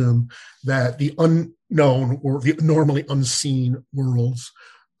to assume that the unknown or the normally unseen worlds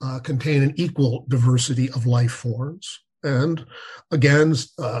contain an equal diversity of life forms. And again,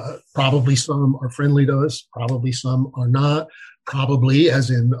 probably some are friendly to us, probably some are not. Probably, as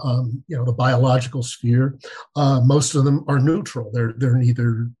in the biological sphere, most of them are neutral. They're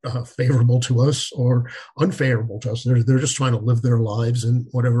neither favorable to us or unfavorable to us. They're just trying to live their lives in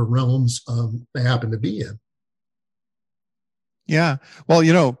whatever realms they happen to be in. Yeah.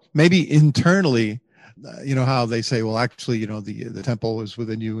 Well, maybe internally, how they say, well, actually, the temple is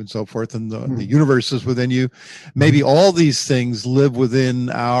within you and so forth, and the universe is within you. Maybe all these things live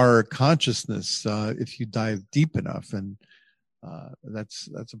within our consciousness if you dive deep enough, and that's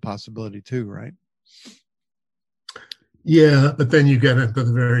a possibility too, right? Yeah, but then you get into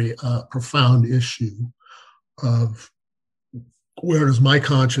the very profound issue of where does my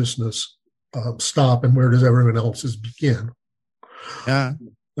consciousness stop and where does everyone else's begin? Yeah.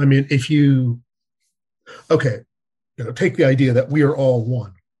 I mean, if you, take the idea that we are all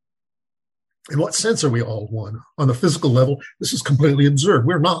one. In what sense are we all one? On the physical level, this is completely absurd.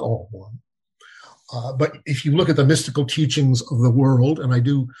 We're not all one. But if you look at the mystical teachings of the world, and I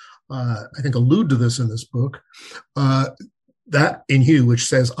do, I think, allude to this in this book, that in you, which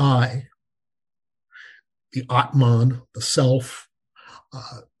says I, the Atman, the self,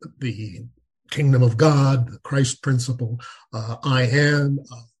 the kingdom of God, the Christ principle, I am,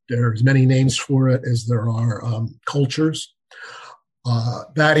 there's many names for it as there are cultures.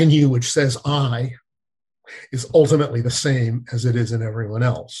 That in you, which says I, is ultimately the same as it is in everyone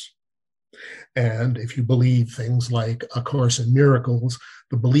else. And if you believe things like A Course in Miracles,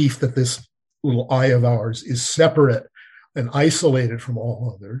 the belief that this little I of ours is separate and isolated from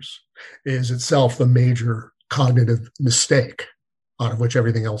all others is itself the major cognitive mistake out of which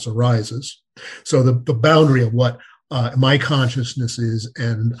everything else arises. So the boundary of what my consciousness is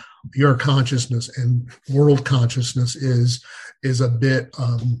and your consciousness and world consciousness is a bit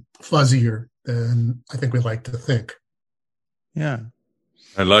fuzzier than I think we like to think. Yeah.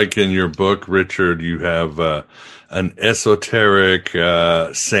 I like in your book, Richard, you have an esoteric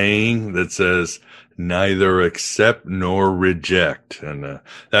saying that says, neither accept nor reject. And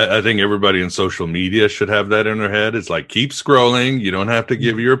I think everybody in social media should have that in their head. It's like, keep scrolling. You don't have to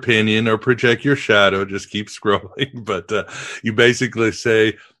give your opinion or project your shadow. Just keep scrolling. But you basically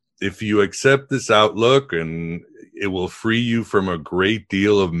say, if you accept this outlook, and it will free you from a great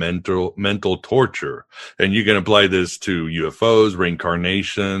deal of mental torture. And you can apply this to UFOs,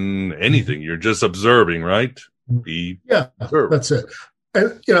 reincarnation, anything. You're just observing, right? That's it.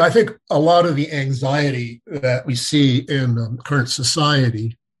 And, I think a lot of the anxiety that we see in current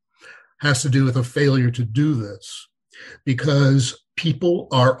society has to do with a failure to do this, because people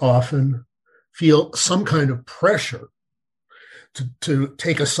are often feel some kind of pressure to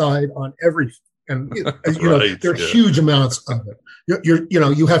take a side on everything. And Right, there are huge amounts of it.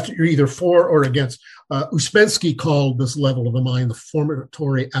 You're either for or against. Ouspensky called this level of the mind the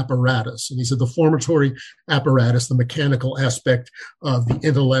formatory apparatus, and he said the formatory apparatus, the mechanical aspect of the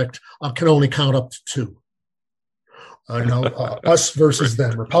intellect, can only count up to two. Us versus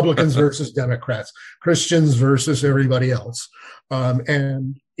them, Republicans versus Democrats, Christians versus everybody else. There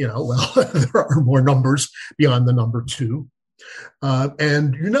are more numbers beyond the number two.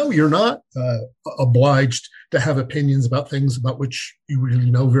 You're not obliged to have opinions about things about which you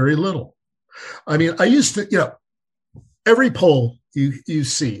really know very little. I mean, I used to, every poll you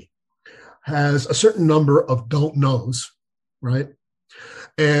see has a certain number of don't knows, right?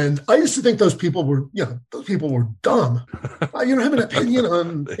 And I used to think those people were dumb. You don't have an opinion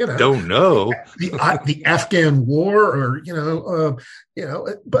on, don't know the Afghan war, or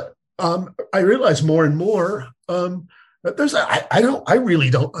But I realize more and more that I really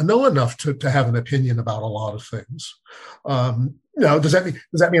don't know enough to have an opinion about a lot of things. Does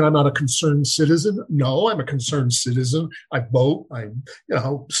that mean I'm not a concerned citizen? No, I'm a concerned citizen. I vote. I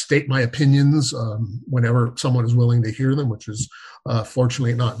state my opinions whenever someone is willing to hear them, which is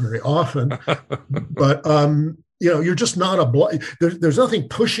fortunately not very often. But you're just not obliged. There's nothing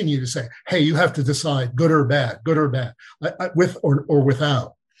pushing you to say, "Hey, you have to decide good or bad, with or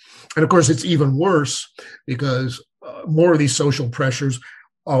without." And of course, it's even worse because more of these social pressures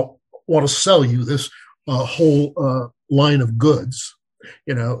want to sell you this whole line of goods.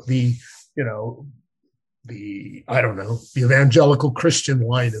 The evangelical Christian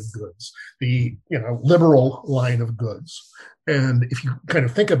line of goods, the liberal line of goods. And if you kind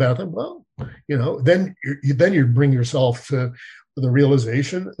of think about them, well, then you bring yourself to the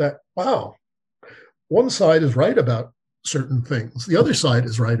realization that, wow, one side is right about certain things, the other side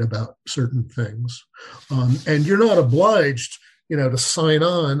is right about certain things, and you're not obliged to sign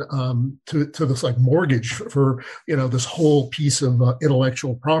on to this like mortgage for this whole piece of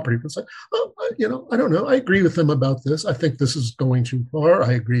intellectual property. It's like, I don't know, I agree with them about this, I think this is going too far,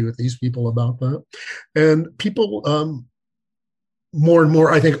 I agree with these people about that. And people more and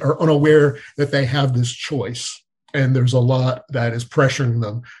more, I think, are unaware that they have this choice, and there's a lot that is pressuring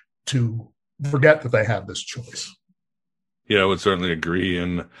them to forget that they have this choice. Yeah, I would certainly agree.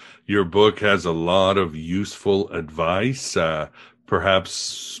 And your book has a lot of useful advice.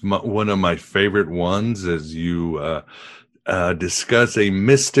 Perhaps one of my favorite ones is you discuss a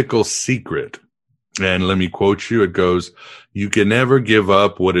mystical secret. And let me quote you. It goes, "You can never give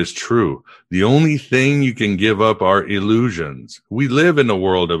up what is true. The only thing you can give up are illusions. We live in a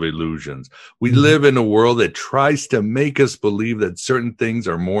world of illusions. We live in a world that tries to make us believe that certain things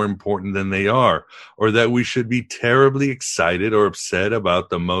are more important than they are, or that we should be terribly excited or upset about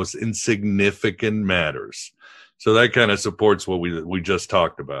the most insignificant matters." So that kind of supports what we just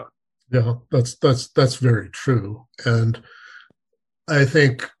talked about. Yeah, that's very true. And I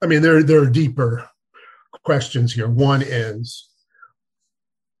think, there are deeper questions here. One is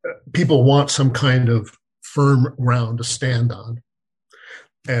people want some kind of firm ground to stand on.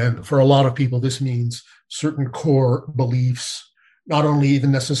 And for a lot of people, this means certain core beliefs, not only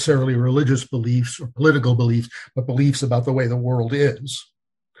even necessarily religious beliefs or political beliefs, but beliefs about the way the world is.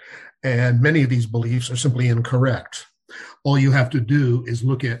 And many of these beliefs are simply incorrect. All you have to do is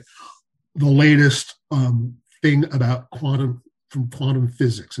look at the latest thing about quantum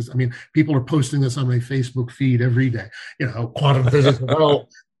physics. People are posting this on my Facebook feed every day. Quantum physics. Well,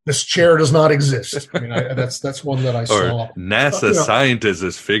 this chair does not exist. That's one that I saw. Or NASA scientists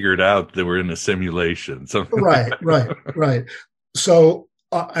has figured out that we're in a simulation. So Right. So,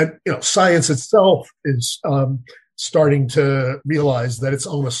 science itself is starting to realize that its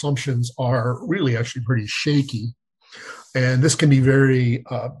own assumptions are really actually pretty shaky. And this can be very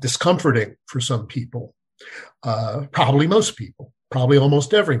discomforting for some people. Probably most people, probably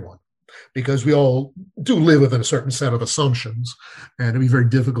almost everyone, because we all do live within a certain set of assumptions, and it'd be very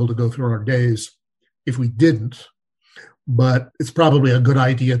difficult to go through our days if we didn't. But it's probably a good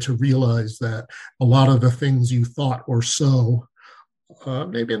idea to realize that a lot of the things you thought were so,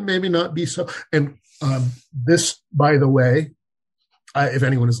 maybe not be so. And this, by the way, if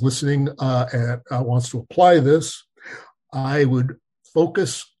anyone is listening and wants to apply this, I would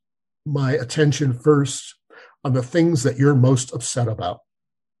focus my attention first on the things that you're most upset about.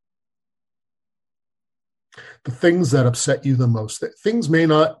 The things that upset you the most.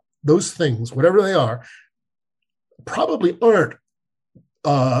 Those things, whatever they are, probably aren't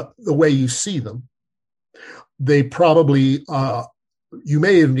the way you see them. They probably, you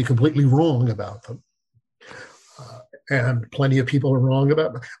may even be completely wrong about them. And plenty of people are wrong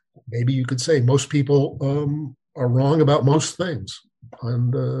about them. Maybe you could say most people are wrong about most things.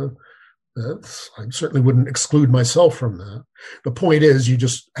 And I certainly wouldn't exclude myself from that. The point is, you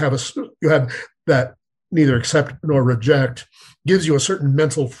have that neither accept nor reject gives you a certain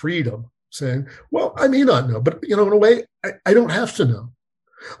mental freedom, saying, well, I may not know, but in a way, I don't have to know.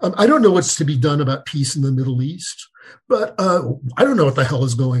 I don't know what's to be done about peace in the Middle East, but I don't know what the hell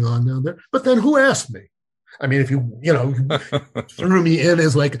is going on down there. But then who asked me? I mean, if you threw me in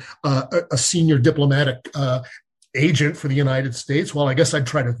as like a senior diplomatic agent for the United States, well, I guess I'd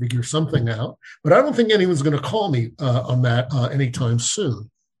try to figure something out. But I don't think anyone's going to call me on that anytime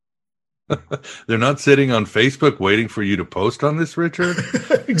soon. They're not sitting on Facebook waiting for you to post on this, Richard?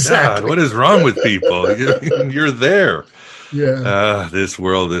 Exactly. God, what is wrong with people? You're there. Yeah. This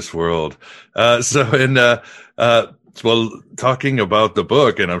world. Well, talking about the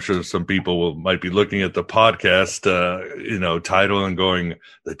book, and I'm sure some people might be looking at the podcast, title and going,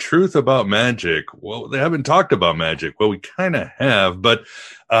 "The Truth About Magic." Well, they haven't talked about magic. Well, we kind of have, but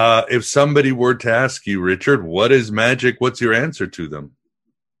if somebody were to ask you, Richard, what is magic? What's your answer to them?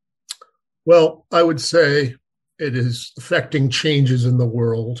 Well, I would say it is affecting changes in the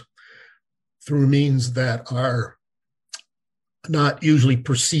world through means that are not usually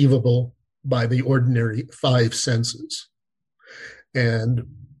perceivable by the ordinary five senses, and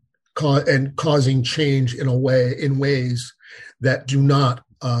causing change in ways that do not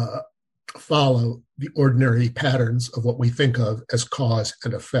follow the ordinary patterns of what we think of as cause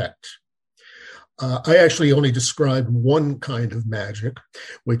and effect. I actually only described one kind of magic,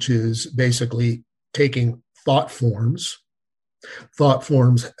 which is basically taking thought forms. Thought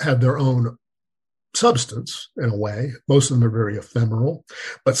forms have their own substance in a way. Most of them are very ephemeral,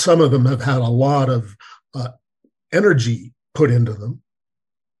 but some of them have had a lot of energy put into them.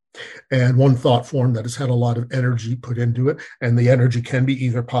 And one thought form that has had a lot of energy put into it, and the energy can be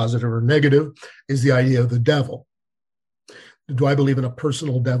either positive or negative, is the idea of the devil. Do I believe in a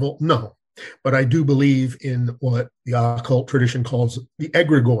personal devil? No. But I do believe in what the occult tradition calls the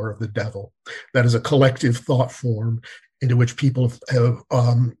egregore of the devil. That is a collective thought form into which people have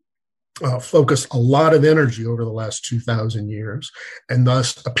focused a lot of energy over the last 2,000 years, and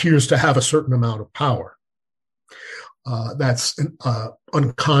thus appears to have a certain amount of power. That's an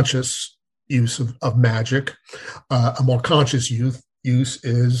unconscious use of magic. A more conscious use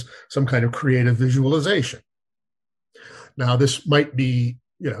is some kind of creative visualization. Now, this might be,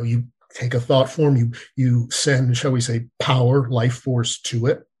 you take a thought form, you send, shall we say, power, life force to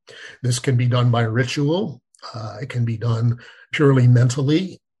it. This can be done by ritual. It can be done purely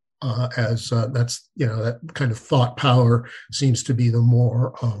mentally, as that's, that kind of thought power seems to be the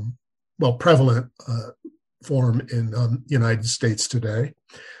more, prevalent form in the United States today.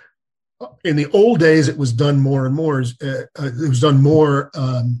 In the old days, it was done more and more. It was done more,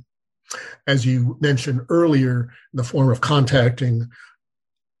 as you mentioned earlier, in the form of contacting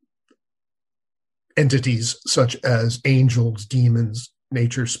entities such as angels, demons,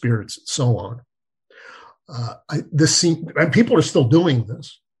 nature spirits, and so on. And people are still doing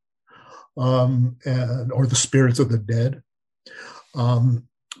this, or the spirits of the dead.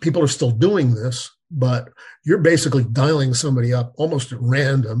 People are still doing this, but you're basically dialing somebody up almost at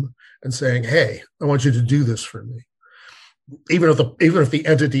random and saying, "Hey, I want you to do this for me." Even if the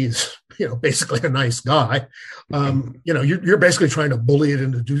entity is, basically a nice guy, you're basically trying to bully it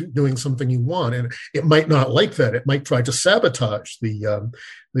into doing something you want, and it might not like that. It might try to sabotage the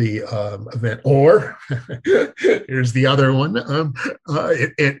event. Or here's the other one: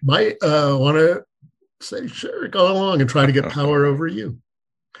 it might want to say, "Sure, go along," and try to get power over you.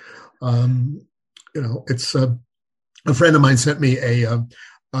 It's a friend of mine sent me a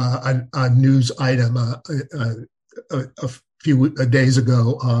news item a few days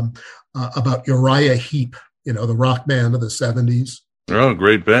ago about Uriah Heep, the rock band of the 70s. Oh,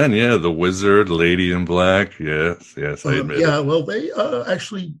 great band. Yeah, The Wizard, Lady in Black. Yes, I admit it. Yeah, well, they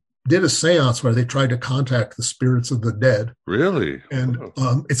actually did a seance where they tried to contact the spirits of the dead. Really? And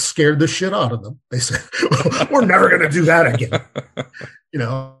it scared the shit out of them. They said, "We're never going to do that again."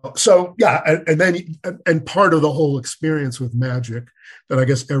 So yeah, and part of the whole experience with magic that I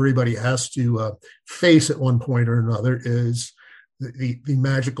guess everybody has to face at one point or another is the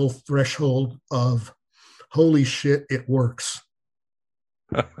magical threshold of, holy shit, it works.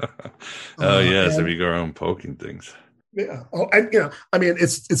 Yes, if you go around poking things. Yeah. Oh,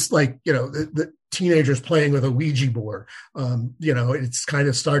 it's like, the teenagers playing with a Ouija board. It's kind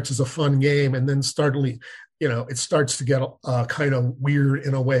of starts as a fun game, and then suddenly, it starts to get kind of weird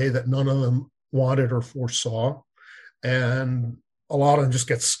in a way that none of them wanted or foresaw. And a lot of them just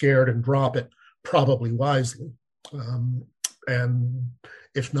get scared and drop it, probably wisely. And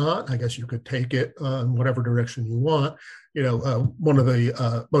if not, I guess you could take it in whatever direction you want. one of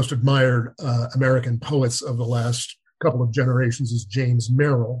the most admired American poets of the last couple of generations is James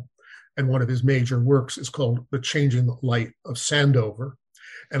Merrill, and one of his major works is called The Changing Light of Sandover,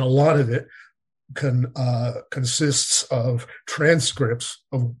 and a lot of it consists of transcripts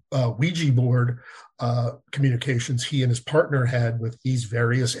of Ouija board communications he and his partner had with these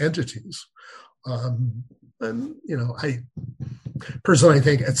various entities. I personally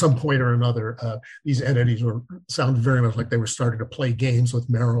think at some point or another, these entities sound very much like they were starting to play games with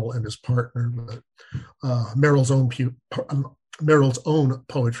Merrill and his partner. But Merrill's own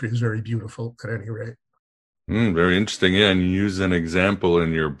poetry is very beautiful at any rate. Very interesting. Yeah, and you use an example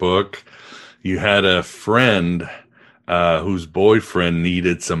in your book. You had a friend whose boyfriend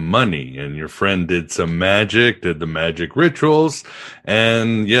needed some money, and your friend did some magic, did the magic rituals,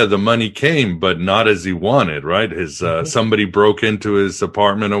 and the money came, but not as he wanted, right? Somebody broke into his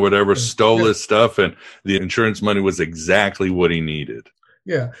apartment or whatever, stole his stuff, and the insurance money was exactly what he needed.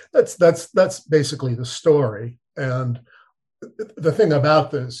 Yeah, that's basically the story. And the thing about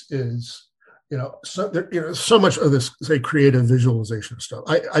this is, so much of this, say, creative visualization stuff.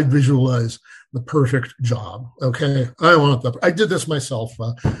 I visualize the perfect job. Okay, I did this myself,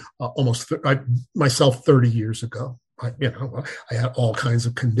 myself 30 years ago. I had all kinds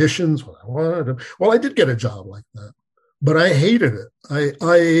of conditions when I wanted to. Well, I did get a job like that, but I hated it.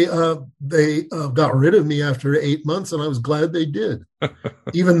 They got rid of me after 8 months, and I was glad they did,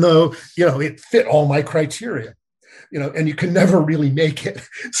 even though it fit all my criteria. And you can never really make it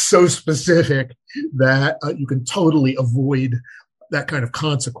so specific that you can totally avoid that kind of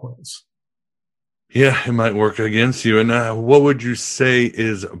consequence. Yeah, it might work against you. And what would you say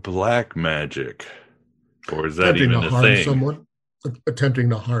is black magic? Or is that even a thing? Attempting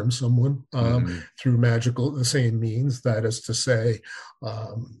to harm someone through the same means, that is to say,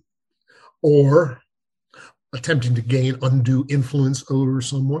 or attempting to gain undue influence over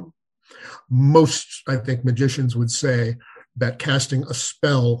someone. Most, I think, magicians would say that casting a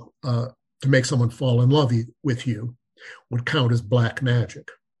spell to make someone fall in love with you would count as black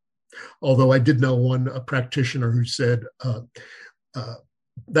magic. Although I did know a practitioner who said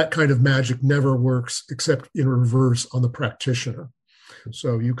that kind of magic never works except in reverse on the practitioner.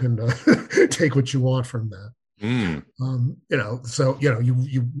 So you can take what you want from that.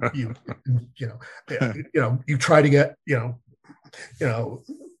 You try to get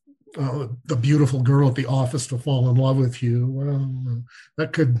the beautiful girl at the office to fall in love with you. Well,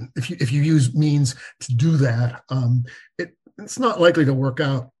 that could, if you use means to do that, it's not likely to work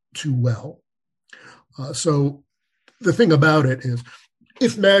out too well. So the thing about it is,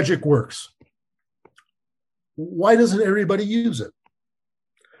 if magic works, why doesn't everybody use it?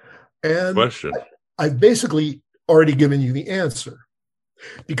 And question. I've basically already given you the answer,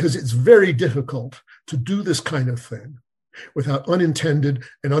 because it's very difficult to do this kind of thing without unintended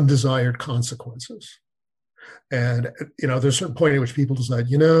and undesired consequences. And, there's a certain point at which people decide,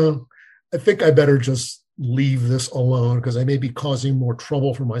 I think I better just leave this alone because I may be causing more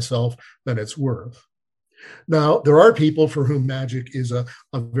trouble for myself than it's worth. Now, there are people for whom magic is a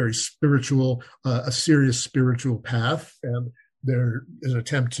very spiritual, a serious spiritual path. And there is an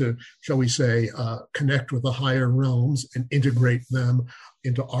attempt to, shall we say, connect with the higher realms and integrate them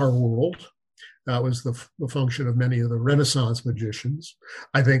into our world. That was the function of many of the Renaissance magicians.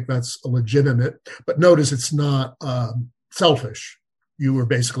 I think that's legitimate, but notice it's not selfish. You were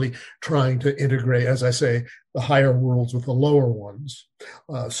basically trying to integrate, as I say, the higher worlds with the lower ones.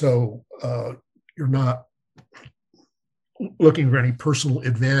 So you're not looking for any personal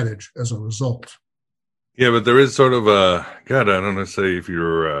advantage as a result. Yeah, but there is sort of I don't know, say if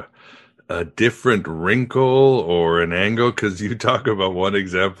you're a different wrinkle or an angle, because you talk about one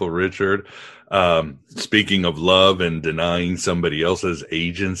example, Richard, speaking of love and denying somebody else's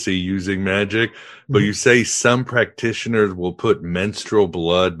agency using magic, but you say some practitioners will put menstrual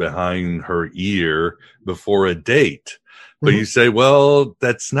blood behind her ear before a date, but you say, well,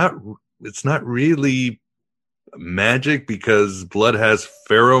 it's not really magic because blood has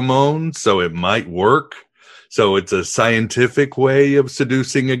pheromones, so it might work. So it's a scientific way of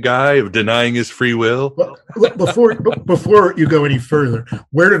seducing a guy, of denying his free will. Well, before you go any further,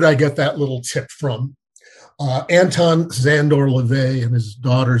 where did I get that little tip from? Anton Szandor LaVey and his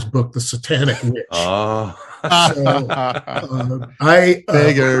daughter's book, The Satanic Witch. Oh.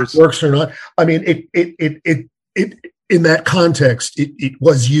 Works or not. I mean, it in that context, it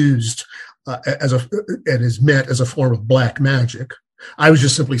was used and is meant as a form of black magic. I was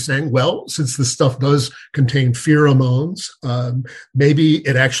just simply saying, well, since this stuff does contain pheromones, maybe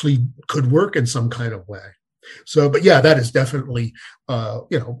it actually could work in some kind of way. So, but yeah, that is definitely,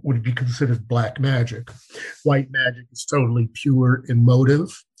 would be considered black magic. White magic is totally pure in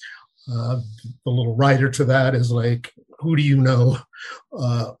motive. The little writer to that is like, who do you know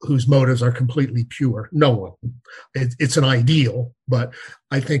whose motives are completely pure? No one. It's an ideal, but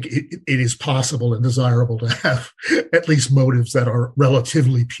I think it is possible and desirable to have at least motives that are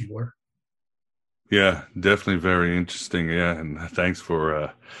relatively pure. Yeah, definitely very interesting. Yeah, and thanks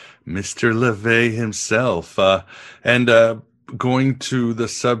for Mr. LaVey himself. And going to the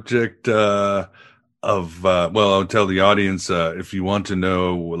subject of, I'll tell the audience, if you want to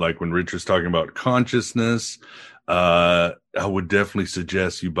know, like when Richard's talking about consciousness, I would definitely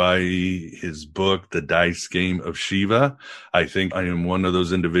suggest you buy his book, The Dice Game of Shiva. I think I am one of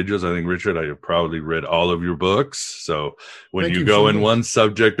those individuals. I think, Richard, I have probably read all of your books. So when you go in one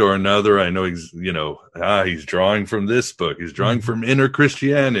subject or another, I know, he's drawing from this book. He's drawing from Inner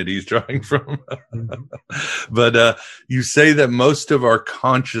Christianity. He's drawing from, but you say that most of our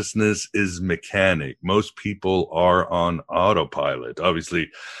consciousness is mechanic. Most people are on autopilot, obviously.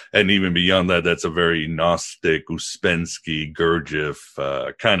 And even beyond that, that's a very Gnostic, Uspensky,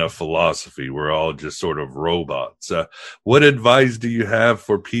 Gurdjieff kind of philosophy. We're all just sort of robots. What advice do you have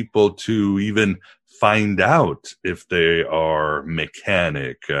for people to even find out if they are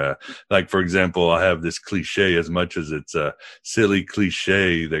mechanic? Like, for example, I have this cliche, as much as it's a silly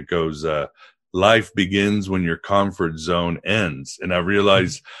cliche, that goes, life begins when your comfort zone ends. And I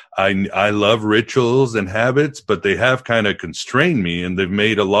realize I love rituals and habits, but they have kind of constrained me, and they've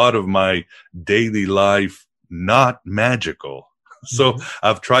made a lot of my daily life not magical. So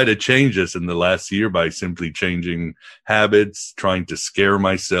I've tried to change this in the last year by simply changing habits, trying to scare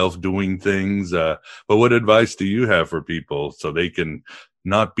myself doing things. But what advice do you have for people so they can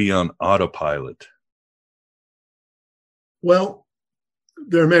not be on autopilot? Well,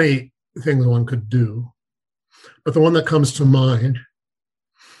 there are many things one could do, but the one that comes to mind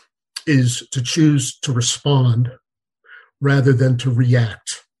is to choose to respond rather than to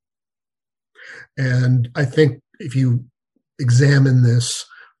react. And I think if you examine this,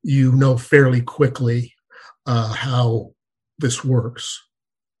 you know fairly quickly how this works.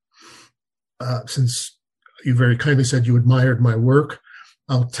 Since you very kindly said you admired my work,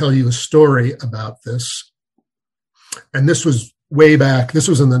 I'll tell you a story about this. And this was way back. This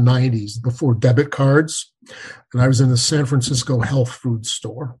was in the 90s, before debit cards. And I was in the San Francisco health food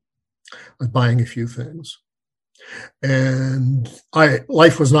store. I was buying a few things. And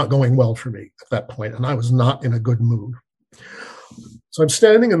life was not going well for me at that point, and I was not in a good mood. So I'm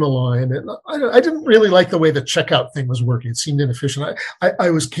standing in the line, and I didn't really like the way the checkout thing was working. It seemed inefficient. I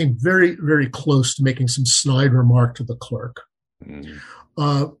came very, very close to making some snide remark to the clerk.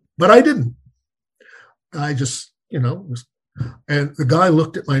 But I didn't. I just, and the guy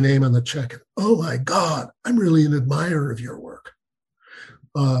looked at my name on the check. Oh my God, I'm really an admirer of your work.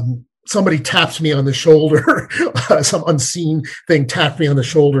 Somebody tapped me on the shoulder. Some unseen thing tapped me on the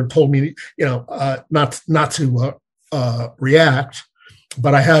shoulder and told me, not to react.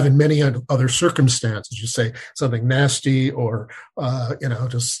 But I have in many other circumstances. You say something nasty, or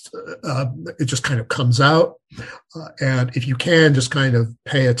it just kind of comes out. And if you can just kind of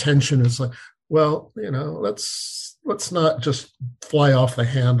pay attention, it's like, well, let's not just fly off the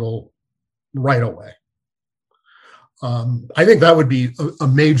handle right away. I think that would be a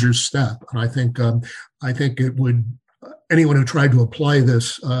major step, and I think it would. Anyone who tried to apply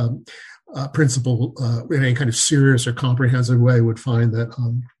this principle in any kind of serious or comprehensive way would find that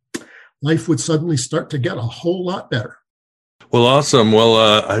life would suddenly start to get a whole lot better. Well, awesome. Well,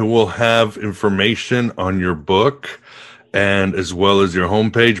 I will have information on your book and as well as your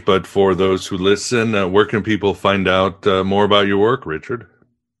homepage. But for those who listen, where can people find out more about your work, Richard?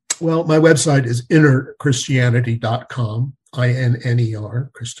 Well, my website is innerchristianity.com,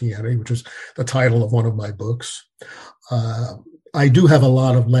 INNER, Christianity, which is the title of one of my books. I do have a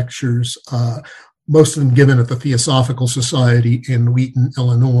lot of lectures, most of them given at the Theosophical Society in Wheaton,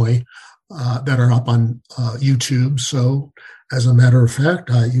 Illinois, that are up on YouTube. So, as a matter of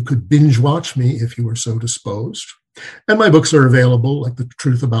fact, you could binge watch me if you were so disposed. And my books are available, like The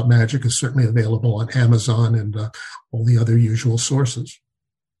Truth About Magic is certainly available on Amazon and all the other usual sources.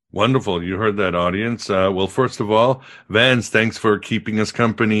 Wonderful. You heard that, audience. Well, first of all, Vance, thanks for keeping us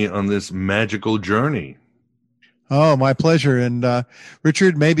company on this magical journey. Oh, my pleasure. And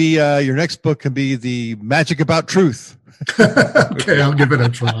Richard, maybe your next book can be The Magic About Truth. Okay, I'll give it a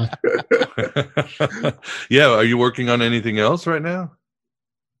try. Yeah. Are you working on anything else right now?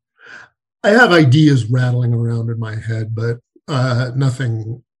 I have ideas rattling around in my head, but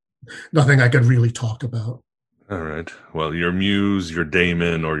nothing I could really talk about. All right. Well, your Muse, your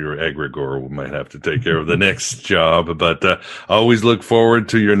Damon, or your Egregore might have to take care of the next job. But always look forward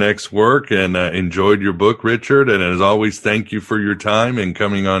to your next work, and enjoyed your book, Richard. And as always, thank you for your time and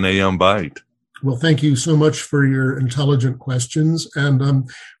coming on Aeon Byte. Well, thank you so much for your intelligent questions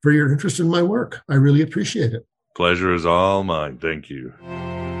and for your interest in my work. I really appreciate it. Pleasure is all mine. Thank you.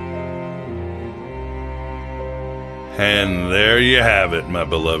 And there you have it, my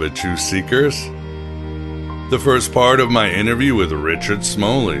beloved truth seekers. The first part of my interview with Richard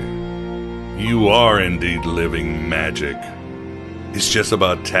Smoley. You are indeed living magic. It's just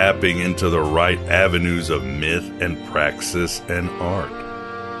about tapping into the right avenues of myth and praxis and art.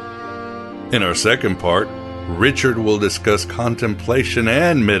 In our second part, Richard will discuss contemplation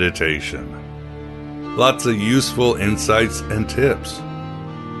and meditation. Lots of useful insights and tips.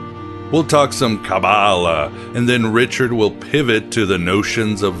 We'll talk some Kabbalah, and then Richard will pivot to the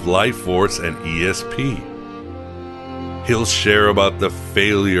notions of life force and ESP. He'll share about the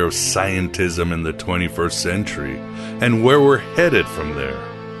failure of scientism in the 21st century and where we're headed from there.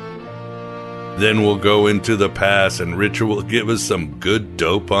 Then we'll go into the past, and Richard will give us some good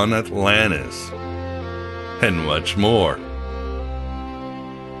dope on Atlantis. And much more.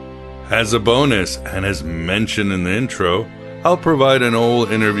 As a bonus, and as mentioned in the intro, I'll provide an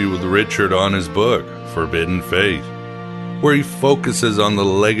old interview with Richard on his book, Forbidden Faith, where he focuses on the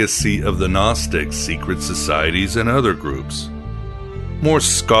legacy of the Gnostics, secret societies, and other groups. More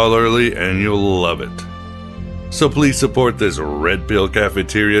scholarly, and you'll love it. So please support this Red Pill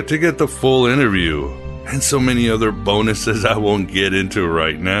Cafeteria to get the full interview, and so many other bonuses I won't get into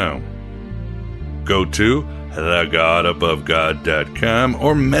right now. Go to thegodabovegod.com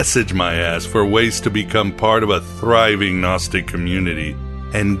or message my ass for ways to become part of a thriving Gnostic community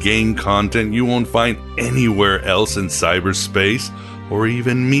and gain content you won't find anywhere else in cyberspace or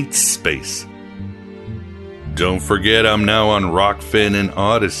even meat space. Don't forget I'm now on Rockfin and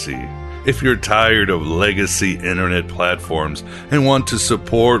Odyssey. If you're tired of legacy internet platforms and want to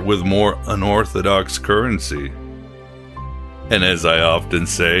support with more unorthodox currency. And as I often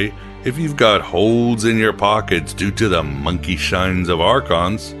say, if you've got holes in your pockets due to the monkey shines of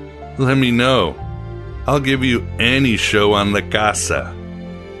Archons, let me know. I'll give you any show on La Casa.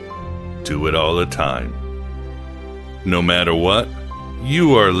 Do it all the time. No matter what,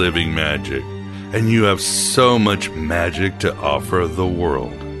 you are living magic, and you have so much magic to offer the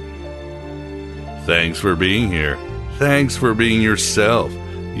world. Thanks for being here. Thanks for being yourself,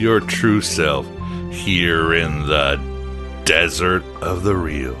 your true self, here in the desert of the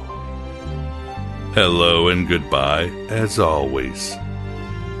real. Hello and goodbye, as always.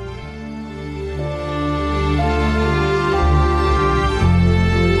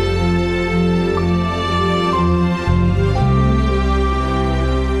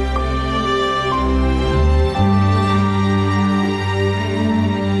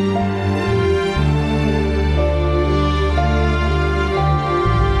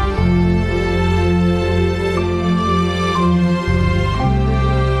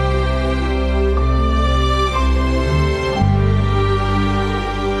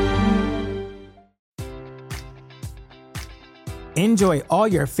 Enjoy all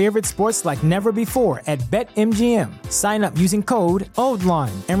your favorite sports like never before at BetMGM. Sign up using code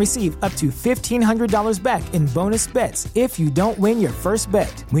OldLine and receive up to $1,500 back in bonus bets if you don't win your first bet.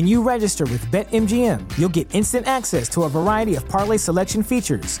 When you register with BetMGM, you'll get instant access to a variety of parlay selection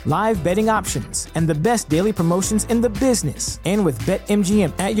features, live betting options, and the best daily promotions in the business. And with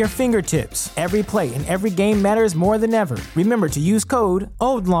BetMGM at your fingertips, every play and every game matters more than ever. Remember to use code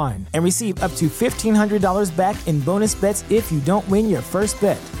OldLine and receive up to $1,500 back in bonus bets if you don't win your first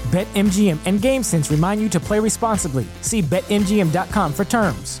bet. BetMGM and GameSense remind you to play responsibly. See BetMGM.com for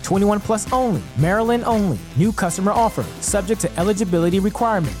terms. 21 plus only. Maryland only. New customer offer. Subject to eligibility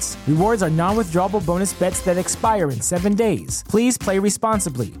requirements. Rewards are non-withdrawable bonus bets that expire in 7 days. Please play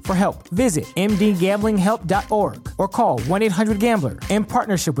responsibly. For help, visit mdgamblinghelp.org or call 1-800-GAMBLER in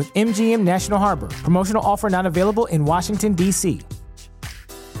partnership with MGM National Harbor. Promotional offer not available in Washington, D.C.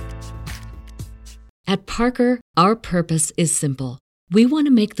 At Parker, our purpose is simple. We want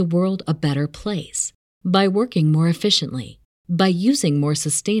to make the world a better place by working more efficiently, by using more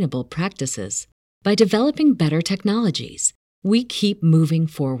sustainable practices, by developing better technologies. We keep moving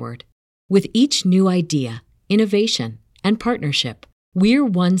forward. With each new idea, innovation, and partnership, we're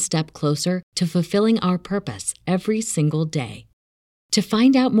one step closer to fulfilling our purpose every single day. To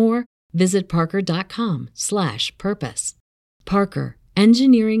find out more, visit parker.com/purpose. Parker,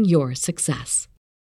 engineering your success.